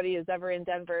anybody is ever in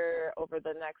Denver over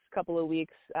the next couple of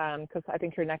weeks, because I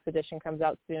think your next edition comes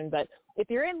out soon, but if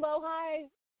you're in Lohi,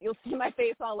 you'll see my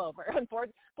face all over.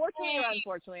 Fortunately or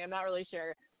unfortunately, I'm not really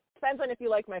sure. Depends on if you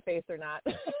like my face or not.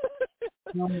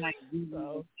 Oh my goodness.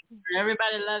 So.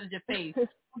 Everybody loves your face.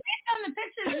 Based on the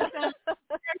pictures,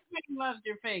 everybody loves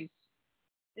your face.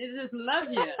 They just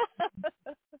love you.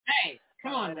 Hey,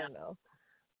 come on now. I don't know.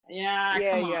 Yeah,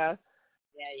 come on.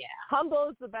 Yeah. Humble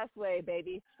is the best way,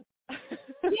 baby. Yeah,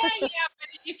 but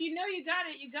if you know you got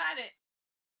it, you got it.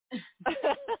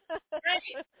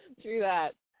 Right. True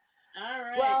that. All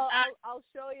right. Well, I'll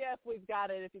show you if we've got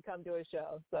it if you come to a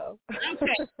show. So.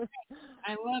 Okay.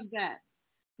 I love that.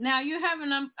 Now, you have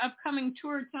an upcoming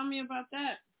tour. Tell me about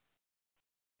that.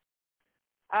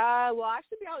 Well, I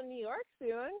should be out in New York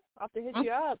soon. I'll have to hit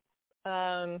you up.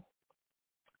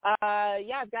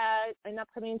 I've got an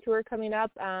upcoming tour coming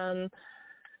up.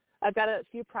 I've got a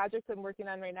few projects I'm working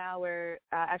on right now where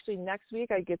actually next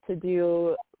week I get to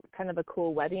do kind of a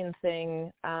cool wedding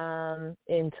thing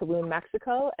in Tulum,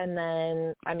 Mexico. And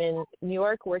then I'm in New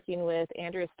York working with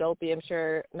Andrea Stolpe. I'm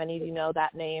sure many of you know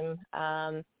that name.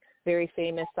 Very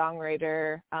famous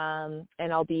songwriter,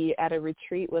 and I'll be at a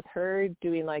retreat with her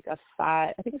doing I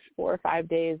think it's 4 or 5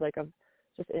 days of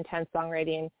just intense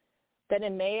songwriting. Then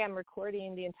in May, I'm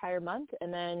recording the entire month,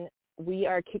 and then we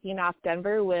are kicking off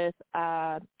Denver with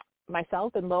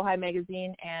myself and Lohi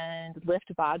Magazine and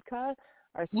Lift Vodka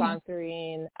are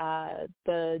sponsoring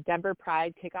the Denver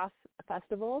Pride Kickoff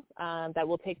Festival that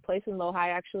will take place in Lohi,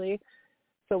 actually.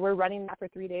 So we're running that for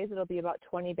 3 days. It'll be about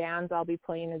 20 bands I'll be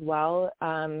playing as well.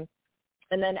 And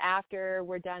then after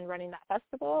we're done running that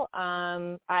festival,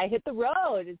 I hit the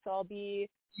road. And so I'll be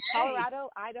Colorado,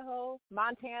 Idaho,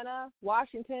 Montana,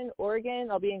 Washington, Oregon.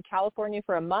 I'll be in California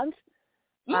for a month.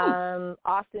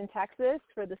 Austin, Texas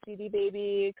for the CD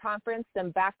Baby conference,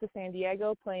 then back to San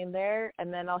Diego playing there.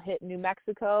 And then I'll hit New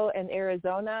Mexico and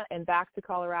Arizona and back to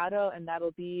Colorado. And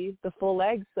that'll be the full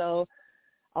leg. So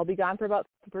I'll be gone for about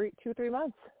 2-3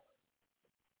 months.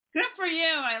 Good for you.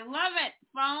 I love it.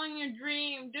 Following your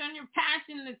dream, doing your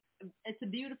passion. It's a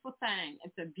beautiful thing.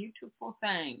 It's a beautiful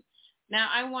thing. Now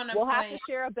I want to. We'll have to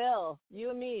share a bill, you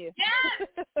and me. Yes.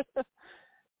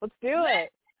 Let's do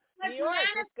it. New York,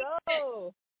 let's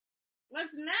go. Let's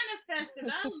manifest it.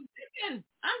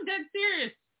 I'm dead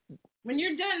serious. When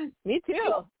you're done, me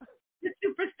too. The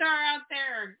superstar out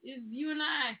there is you and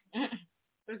I.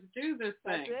 Let's do this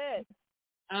thing. That's it.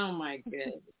 Oh my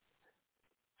goodness.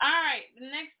 All right, the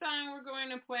next song we're going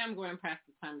to play, I'm going past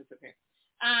the time, it's okay,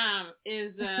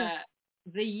 is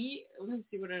the year, let me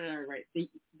see what did I write, the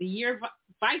year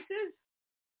Vices?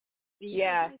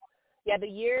 Yeah, the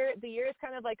year is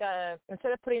kind of like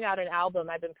instead of putting out an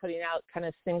album, I've been putting out kind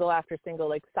of single after single,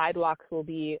 like Sidewalks will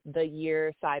be the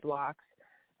year Sidewalks,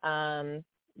 the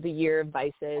year of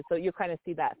Vices, so you'll kind of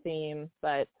see that theme,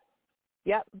 but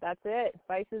yep, that's it.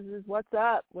 Vices is What's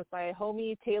Up with my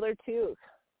homie Taylor Tooth.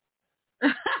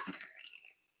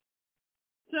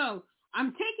 So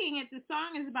I'm taking it the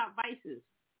song is about vices.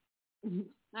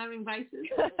 Having vices.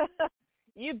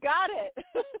 You got it.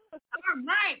 All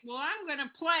right. Well, I'm going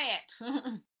to play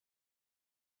it.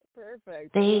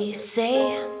 Perfect. They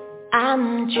say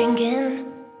I'm drinking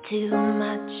too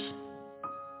much.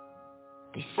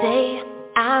 They say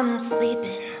I'm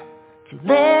sleeping too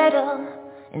little,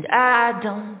 and I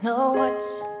don't know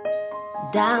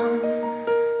what's down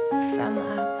from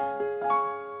up.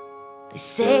 They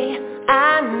say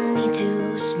I need to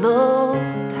slow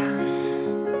down.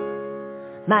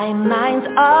 My mind's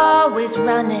always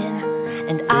running,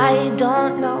 and I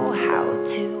don't know how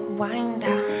to wind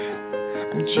down.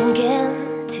 I'm drinking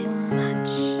too much.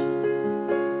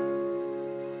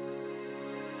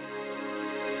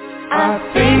 I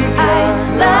think I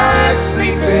like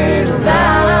sleeping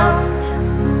around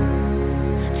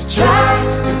to try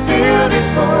to fill this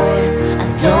void I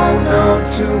don't know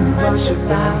too much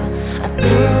about. I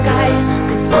think I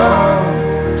could fall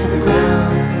to the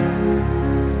ground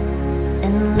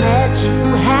and let you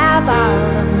have all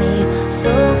of me.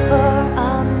 So for a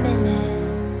minute,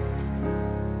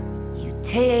 you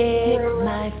take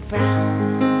my frown.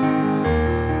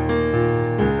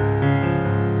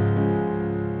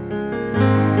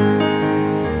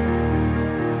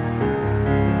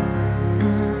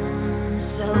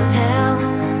 So tell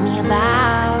me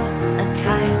about a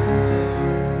time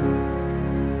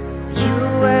you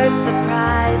were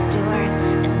surprised or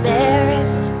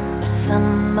embarrassed or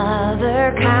some other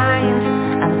kind.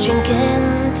 I'm drinking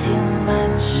too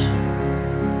much.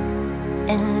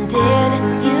 And did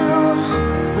you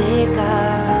wake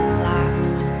up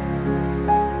lost,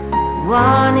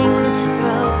 wanting to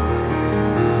throw,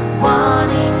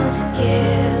 wanting to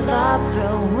give up,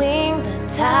 throwing the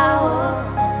towel?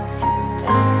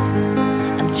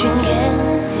 I'm drinking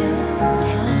too much.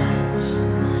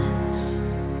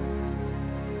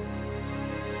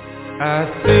 I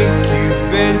think you've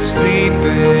been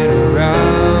sleeping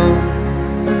around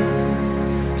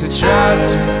to try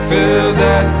to fill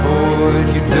that void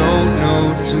you don't know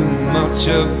too much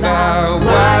about.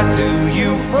 Why do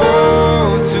you fall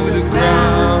to the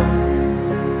ground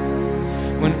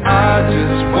when I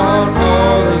just want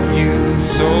all of you?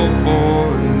 So for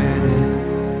a minute,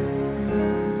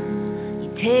 you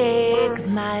take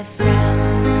my frown.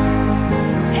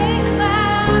 Take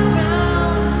my frown.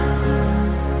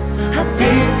 I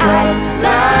think I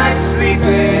like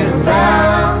sleeping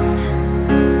around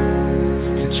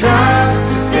to try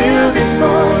to fill this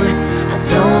void I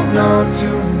don't know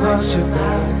too much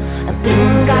about. I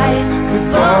think I could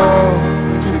fall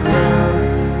to the ground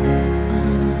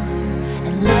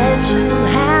and let you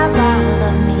have all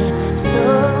of me. So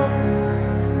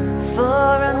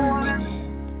for a minute,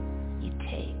 you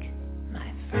take my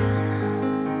frown.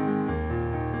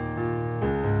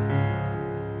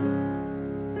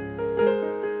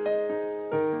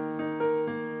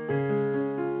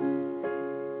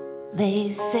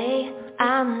 They say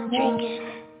I'm drinking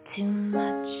too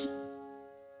much.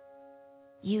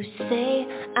 You say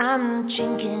I'm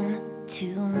drinking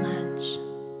too much.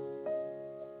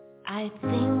 I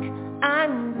think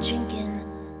I'm drinking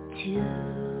too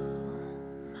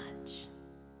much.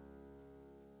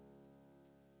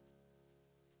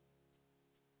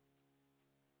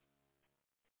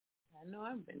 I know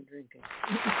I've been drinking.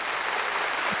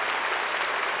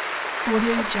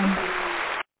 Audio Jungle.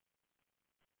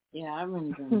 Yeah, I've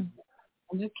been drinking.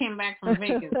 I just came back from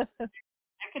Vegas. I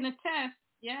can attest.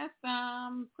 Yes,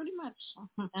 pretty much.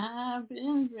 I've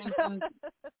been drinking.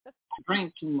 I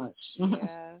drank too much.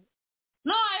 Yeah.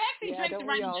 No, I actually drank don't the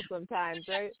right we all sometimes,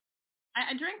 right?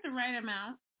 I drank the right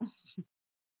amount.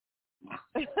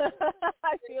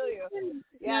 I feel you.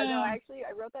 Yeah, no, actually,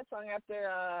 I wrote that song after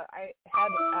I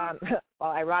had,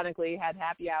 well, ironically, had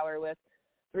happy hour with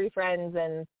 3 friends,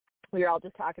 and we were all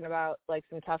just talking about, like,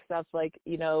 some tough stuff, like,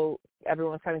 you know,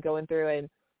 everyone's kind of going through, and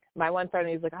my one friend,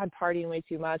 he's like, I'm partying way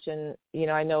too much, and, you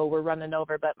know, I know we're running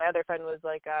over, but my other friend was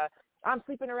like, I'm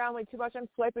sleeping around way too much, I'm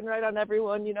swiping right on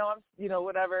everyone, you know, I'm, you know,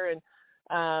 whatever, and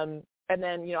and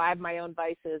then, I have my own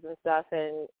vices and stuff,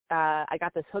 and I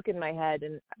got this hook in my head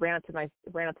and ran up to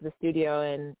the studio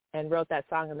and wrote that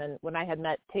song. And then when I had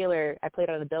met Taylor, I played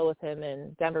on a bill with him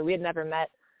in Denver. We had never met,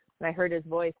 and I heard his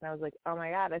voice, and I was like, oh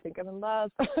my God, I think I'm in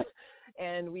love.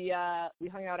 And we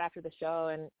hung out after the show,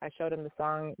 and I showed him the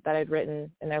song that I'd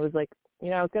written, and I was like,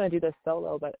 I was going to do this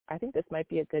solo, but I think this might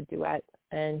be a good duet.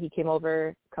 And he came over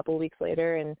a couple of weeks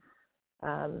later, and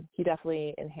he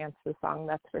definitely enhanced the song,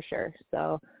 that's for sure.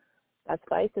 So that's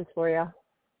Vices for you.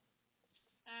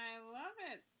 I love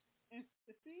it. It's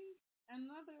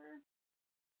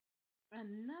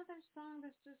another song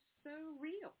that's just so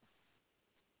real.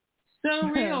 So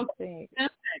real.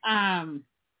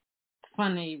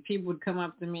 Funny, people would come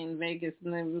up to me in Vegas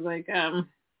and they would be like, what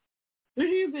have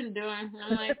you been doing?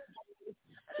 I'm like,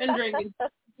 been drinking.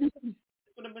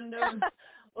 What I've been doing.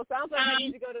 Well, sounds like I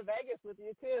need to go to Vegas with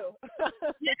you too.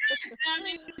 Yeah, I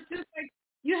mean, it's just like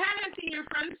you haven't seen your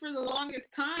friends for the longest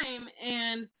time,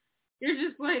 and you're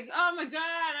just like, oh my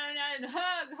God, and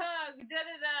hug,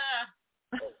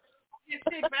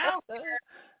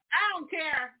 I don't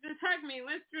care. Just hug me.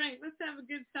 Let's drink. Let's have a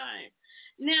good time.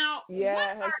 Now,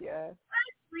 what are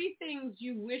 3 things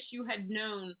you wish you had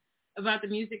known about the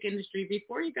music industry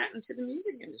before you got into the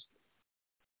music industry?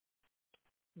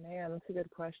 Man, that's a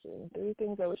good question. 3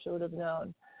 things I wish I would have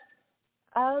known.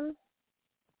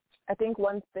 I think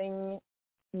one thing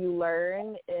you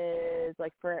learn is,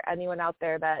 like, for anyone out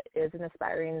there that is an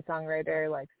aspiring songwriter,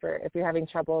 like, if you're having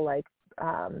trouble, like,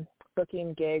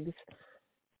 booking gigs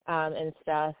and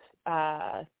stuff,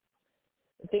 I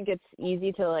think it's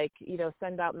easy to, like,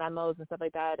 send out memos and stuff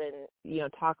like that and,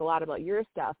 talk a lot about your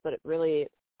stuff, but it really,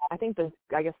 I think the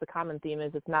common theme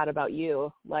is it's not about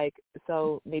you. Like,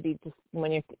 so maybe just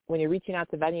when you're reaching out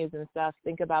to venues and stuff,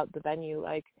 think about the venue,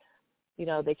 like,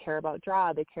 they care about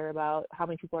draw, they care about how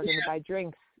many people are going to buy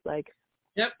drinks, like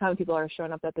how many people are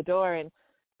showing up at the door. And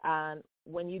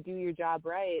when you do your job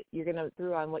right, you're going to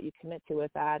through on what you commit to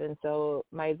with that. And so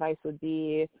my advice would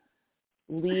be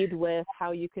lead with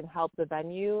how you can help the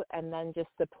venue and then just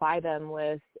supply them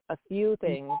with a few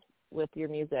things with your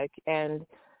music. And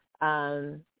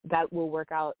that will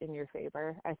work out in your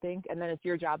favor, I think. And then it's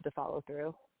your job to follow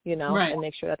through, and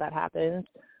make sure that happens.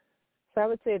 So I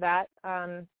would say that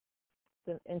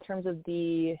in terms of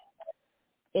the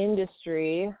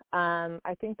industry,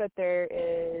 I think that there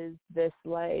is this,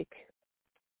 like,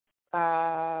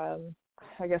 I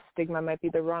guess stigma might be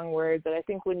the wrong word, but I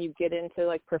think when you get into,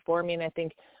 like, performing, I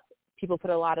think people put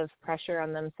a lot of pressure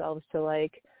on themselves to,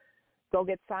 like, go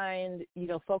get signed,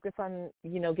 focus on,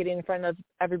 getting in front of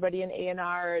everybody in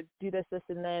A&R, do this,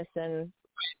 and this. And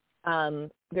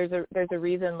there's a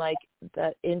reason, like,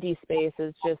 the indie space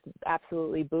is just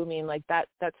absolutely booming. Like, that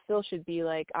still should be,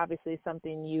 like, obviously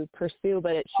something you pursue,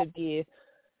 but it should be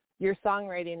your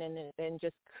songwriting and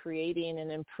just creating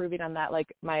and improving on that.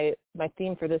 Like, my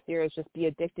theme for this year is just be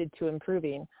addicted to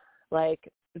improving. Like,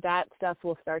 that stuff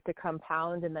will start to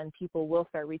compound, and then people will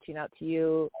start reaching out to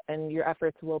you and your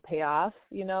efforts will pay off,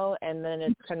 and then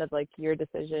it's kind of like your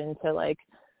decision to, like,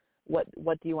 what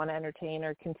do you want to entertain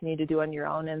or continue to do on your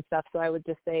own and stuff. So I would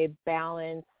just say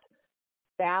balance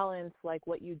like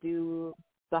what you do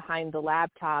behind the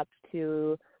laptop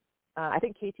to, I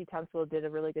think Katie Tunstall did a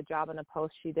really good job on a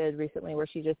post she did recently where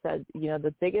she just said,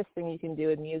 the biggest thing you can do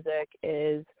in music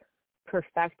is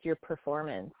perfect your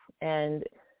performance and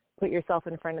put yourself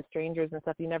in front of strangers and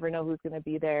stuff. You never know who's going to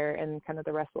be there, and kind of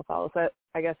the rest will follow. So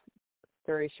I guess,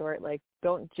 story short, like,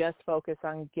 don't just focus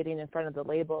on getting in front of the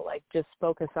label. Like, just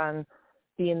focus on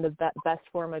being the best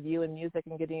form of you in music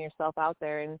and getting yourself out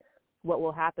there, and what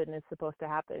will happen is supposed to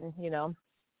happen,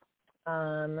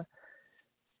 And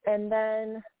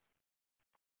then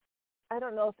I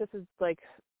don't know if this is, like,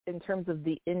 in terms of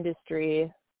the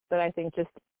industry, but I think just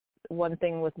one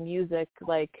thing with music,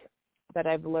 like, that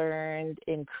I've learned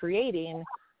in creating,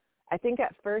 I think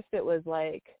at first it was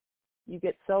like you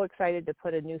get so excited to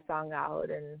put a new song out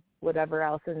and whatever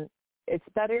else, and it's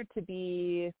better to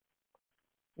be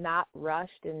not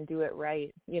rushed and do it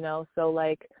right, so,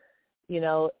 like,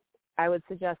 I would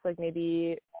suggest, like,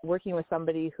 maybe working with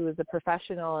somebody who is a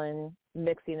professional in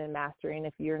mixing and mastering.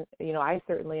 If you're, I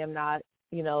certainly am not,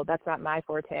 that's not my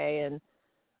forte, and,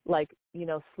 like,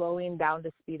 slowing down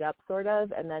to speed up sort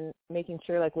of, and then making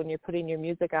sure, like, when you're putting your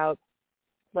music out,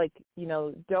 like,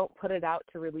 don't put it out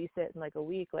to release it in, like, a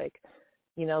week, like,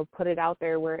 put it out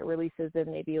there where it releases in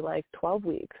maybe, like, 12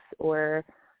 weeks, or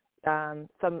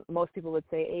most people would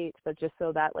say 8, but just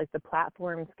so that, like, the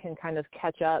platforms can kind of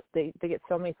catch up. They get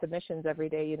so many submissions every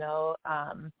day,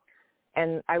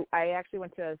 And I actually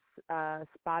went to a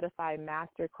Spotify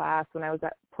master class when I was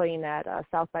playing at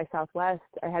South by Southwest.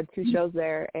 I had 2 shows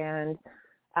there, and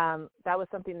that was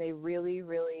something they really,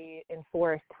 really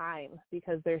enforce time,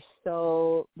 because there's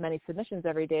so many submissions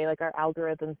every day. Like, our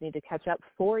algorithms need to catch up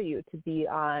for you to be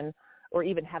on, or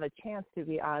even have a chance to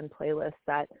be on playlists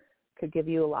that could give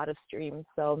you a lot of streams.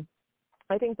 So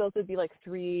I think those would be like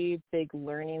 3 big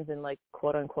learnings in, like,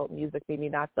 quote unquote music, maybe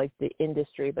not like the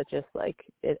industry, but just like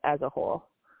it as a whole.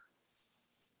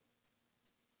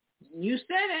 You said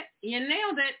it. You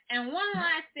nailed it. And one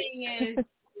last thing is,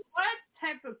 what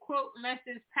type of quote,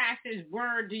 message, passage,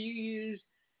 word do you use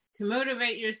to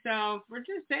motivate yourself, or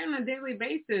just say on a daily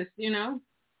basis, you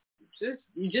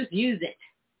just use it?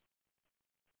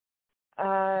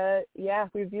 Yeah,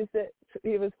 we've used it.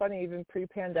 It was funny, even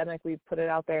pre-pandemic, we put it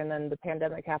out there, and then the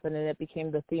pandemic happened, and it became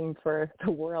the theme for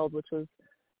the world, which was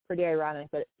pretty ironic,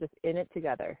 but just in it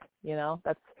together,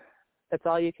 that's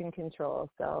all you can control.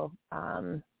 So,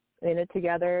 in it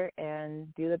together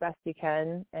and do the best you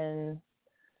can, and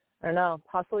I don't know,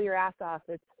 hustle your ass off.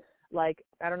 It's like,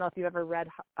 I don't know if you've ever read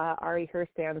Ari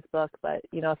Herstand's book, but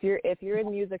if you're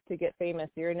in music to get famous,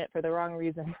 you're in it for the wrong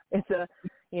reason. It's a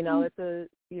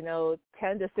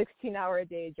 10 to 16 hour a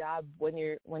day job when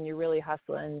you're really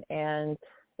hustling, and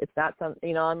it's not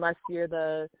unless you're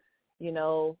the,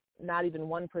 not even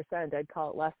 1%, I'd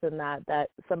call it less than that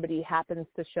somebody happens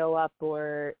to show up,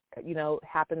 or,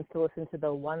 happens to listen to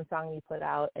the one song you put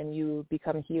out and you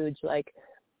become huge. Like,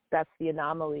 that's the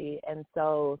anomaly. And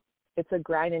so it's a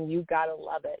grind, and you've got to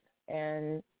love it.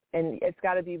 And it's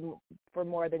got to be for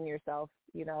more than yourself,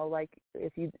 like,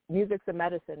 music's a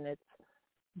medicine. It's,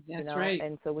 that's right.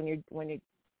 And so when you're doing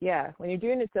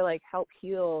it to, like, help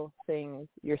heal things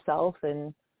yourself,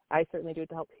 and I certainly do it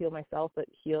to help heal myself, but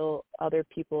heal other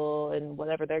people and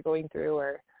whatever they're going through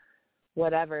or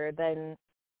whatever, then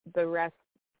the rest,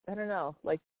 I don't know,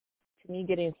 like, to me,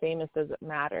 getting famous doesn't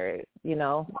matter.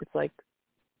 It's like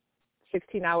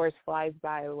 16 hours flies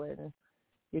by when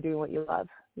you're doing what you love,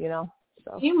 So.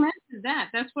 Amen to that.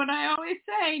 That's what I always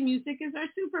say. Music is our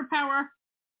superpower.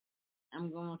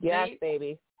 I'm going to say yes,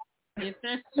 baby. It's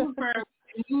our super.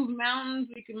 We can move mountains.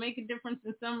 We can make a difference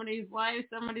in somebody's life.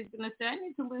 Somebody's going to say, I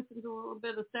need to listen to a little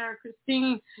bit of Sarah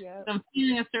Christine. Yep. I'm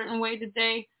feeling a certain way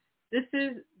today. This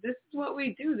is what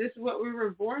we do. This is what we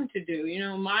were born to do.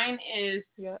 Mine is,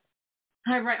 yep.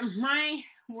 I write, my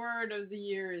word of the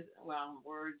year is,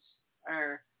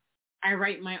 I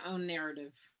write my own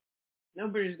narrative.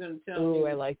 Nobody's going to tell me. Ooh,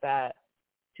 I like that.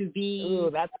 To be. Ooh,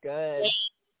 that's good.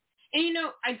 And,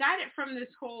 I got it from this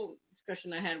whole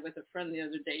discussion I had with a friend the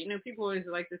other day. People always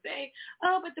like to say,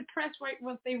 oh, but the press write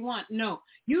what they want. No,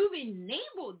 you've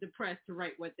enabled the press to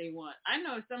write what they want. I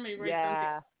know if somebody writes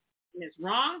something and it's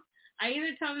wrong, I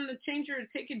either tell them to change it or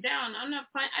take it down. I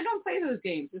don't play those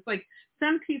games. It's like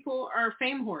some people are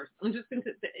fame whores. I'm just going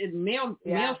to male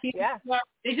female. Yeah.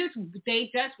 They just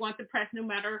want the press no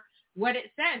matter what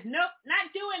it says. Nope,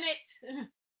 not doing it.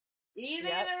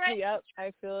 Yep,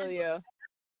 I feel you.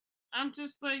 I'm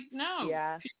just like, no.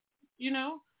 Yeah.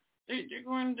 They're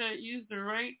going to use the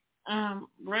right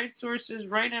sources,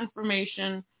 right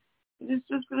information. It's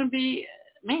just going to be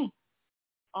me,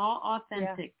 all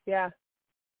authentic. Yeah.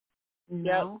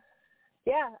 No.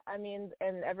 Yeah, I mean,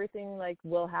 and everything, like,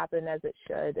 will happen as it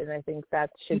should, and I think that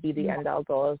should be the end-all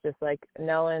goal, is just, like,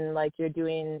 knowing, like, you're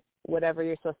doing whatever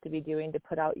you're supposed to be doing to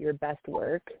put out your best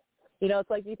work. It's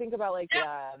like, you think about, like,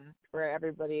 for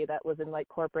everybody that was in, like,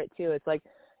 corporate, too, it's like,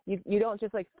 you don't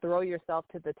just, like, throw yourself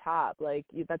to the top. Like,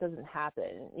 that doesn't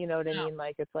happen. You know what I mean?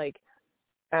 Like, it's like,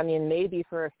 I mean, maybe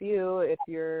for a few, if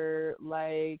you're,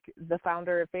 like, the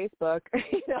founder of Facebook,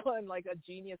 and, like, a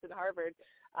genius at Harvard,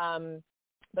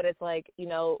 but it's like,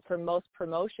 for most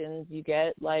promotions you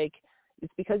get, like,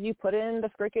 it's because you put in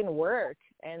the freaking work,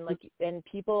 and, like, and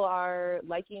people are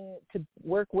liking to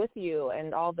work with you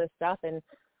and all this stuff. And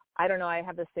I don't know, I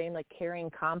have the same, like, carrying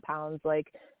compounds,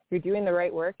 like, you're doing the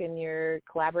right work and you're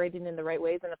collaborating in the right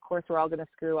ways. And of course we're all going to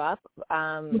screw up.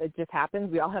 It just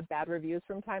happens. We all have bad reviews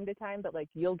from time to time, but, like,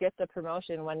 you'll get the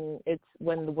promotion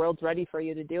when the world's ready for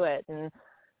you to do it. And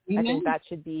I think that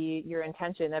should be your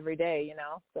intention every day,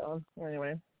 So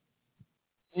anyway.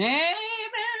 Amen.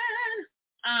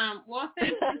 Well,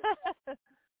 thank you.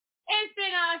 It's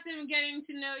been awesome getting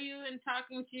to know you and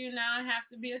talking to you. Now I have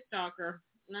to be a stalker.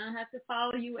 Now I have to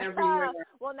follow you everywhere.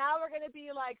 Well, now we're going to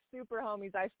be, like, super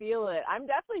homies. I feel it. I'm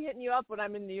definitely hitting you up when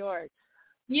I'm in New York.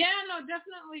 Yeah, no,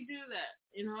 definitely do that.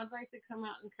 I'd like to come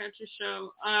out and catch a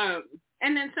show.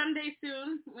 And then someday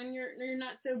soon, when you're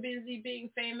not so busy being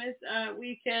famous,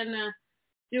 we can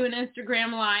do an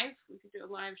Instagram live. We could do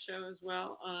a live show as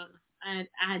well at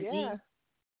IG.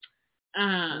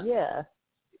 Yeah.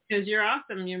 Because you're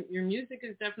awesome. Your music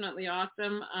is definitely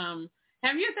awesome.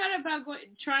 Have you thought about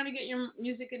trying to get your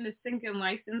music into sync and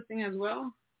licensing as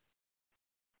well?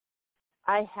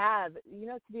 I have.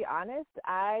 To be honest,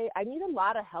 I need a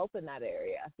lot of help in that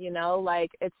area.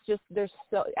 Like it's just there's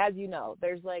so, as you know,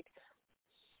 there's like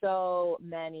so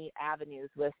many avenues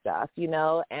with stuff,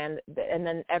 and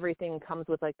then everything comes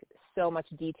with like so much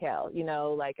detail,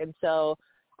 like, and so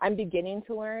I'm beginning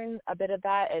to learn a bit of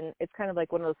that, and it's kind of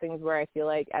like one of those things where I feel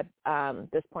like at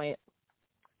this point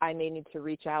I may need to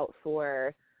reach out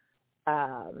for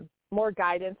more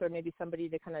guidance, or maybe somebody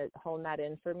to kind of hone that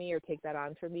in for me or take that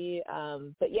on for me.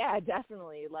 But yeah,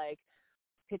 definitely like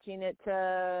pitching it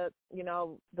to,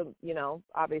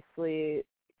 obviously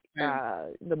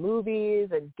the movies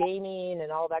and gaming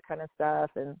and all that kind of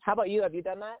stuff. And how about you? Have you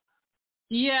done that?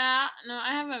 Yeah, no,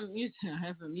 I have a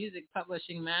music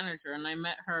publishing manager, and I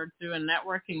met her through a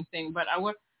networking thing. But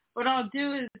what I'll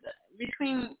do is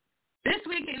between this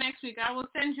week and next week, I will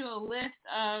send you a list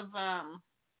of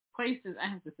places. I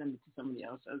have to send it to somebody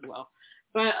else as well,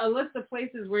 but a list of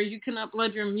places where you can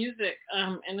upload your music,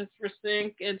 and it's for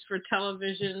sync, it's for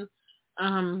television,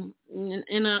 and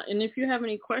if you have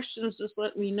any questions, just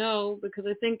let me know, because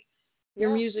I think your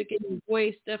music and your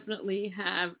voice definitely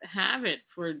have it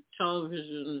for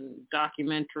television,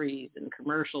 documentaries, and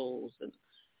commercials, and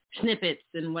snippets,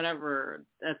 and whatever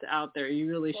that's out there. You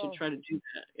really should try to do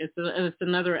that. It's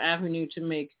another avenue to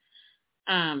make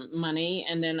money.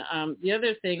 And then the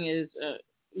other thing is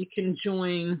you can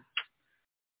join.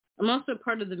 I'm also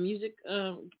part of the music,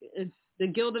 the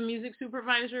Guild of Music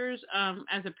Supervisors,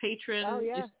 as a patron. Oh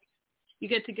yeah. You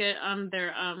get to get on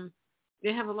their.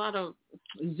 They have a lot of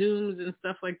Zooms and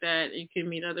stuff like that. You can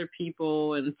meet other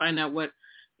people and find out what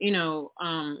they're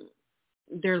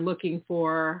looking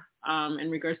for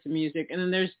in regards to music. And then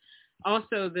there's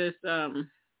also this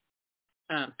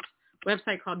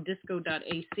website called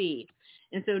disco.ac.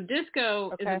 And so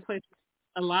Disco is a place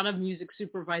a lot of music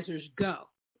supervisors go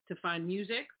to find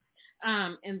music.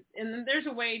 And then there's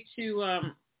a way to,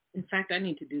 in fact, I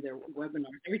need to do their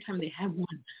webinars. Every time they have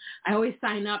one, I always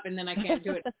sign up and then I can't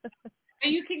do it.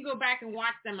 And you can go back and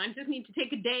watch them. I just need to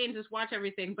take a day and just watch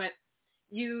everything. But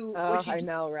I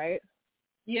know, right?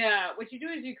 Yeah. What you do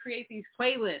is you create these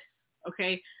playlists,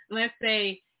 okay? And let's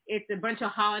say it's a bunch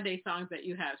of holiday songs that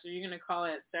you have. So you're going to call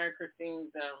it Sarah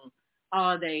Christine's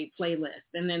holiday playlist.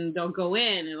 And then they'll go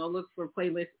in and they'll look for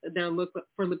playlists. They'll look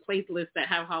for the playlists that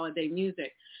have holiday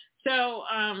music. So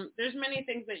there's many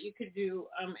things that you could do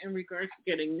in regards to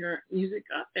getting your music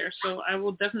out there. So I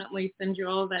will definitely send you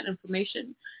all of that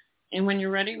information. And when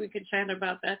you're ready, we could chat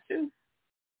about that too.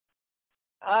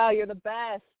 Oh, you're the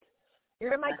best.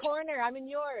 You're in my corner. I'm in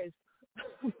yours.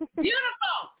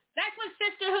 Beautiful. That's what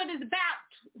sisterhood is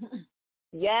about.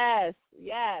 Yes.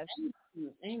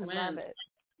 Amen. I love it.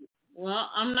 Well,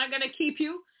 I'm not going to keep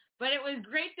you, but it was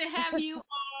great to have you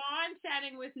on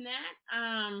chatting with Nat.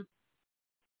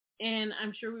 And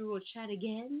I'm sure we will chat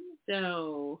again.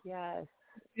 So yes,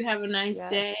 you have a nice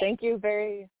day. Thank you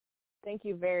very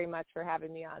much for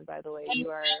having me on, by the way. You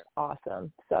are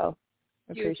awesome. So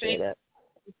appreciate it.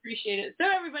 Appreciate it. So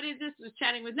everybody, this was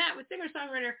Chatting with Nat with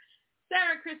singer-songwriter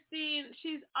Sarah Christine.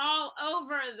 She's all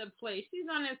over the place. She's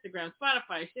on Instagram,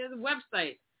 Spotify. She has a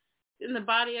website. In the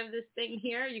body of this thing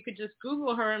here, you could just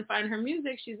Google her and find her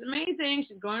music. She's amazing.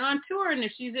 She's going on tour, and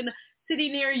if she's in a city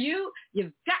near you,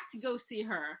 you've got to go see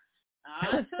her.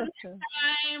 Until next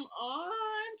time on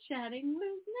Chatting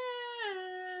with Nat.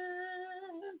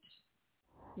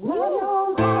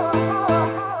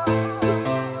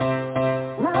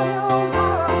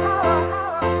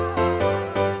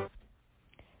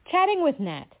 Chatting with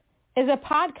Nat is a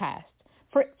podcast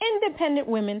for independent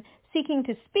women seeking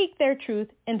to speak their truth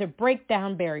and to break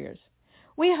down barriers.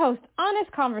 We host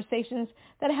honest conversations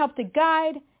that help to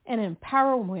guide and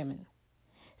empower women.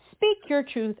 Speak your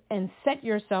truth and set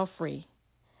yourself free.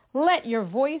 Let your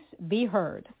voice be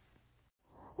heard.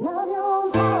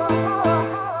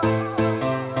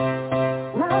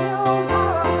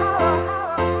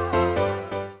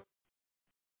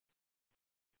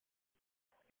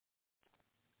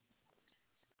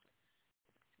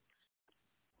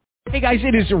 Hey guys,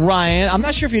 it is Ryan. I'm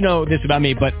not sure if you know this about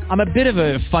me, but I'm a bit of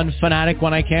a fun fanatic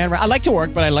when I can. I like to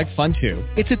work, but I like fun too.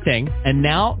 It's a thing. And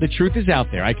now the truth is out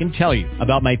there. I can tell you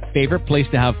about my favorite place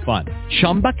to have fun.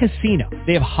 Chumba Casino.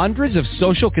 They have hundreds of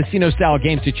social casino style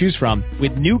games to choose from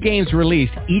with new games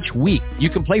released each week. You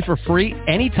can play for free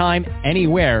anytime,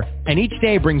 anywhere. And each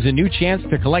day brings a new chance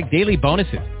to collect daily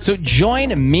bonuses. So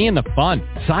join me in the fun.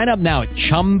 Sign up now at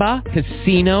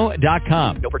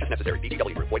ChumbaCasino.com. No purchase necessary.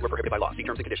 VGW Group. Void where prohibited by law. See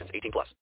terms and conditions. 18+.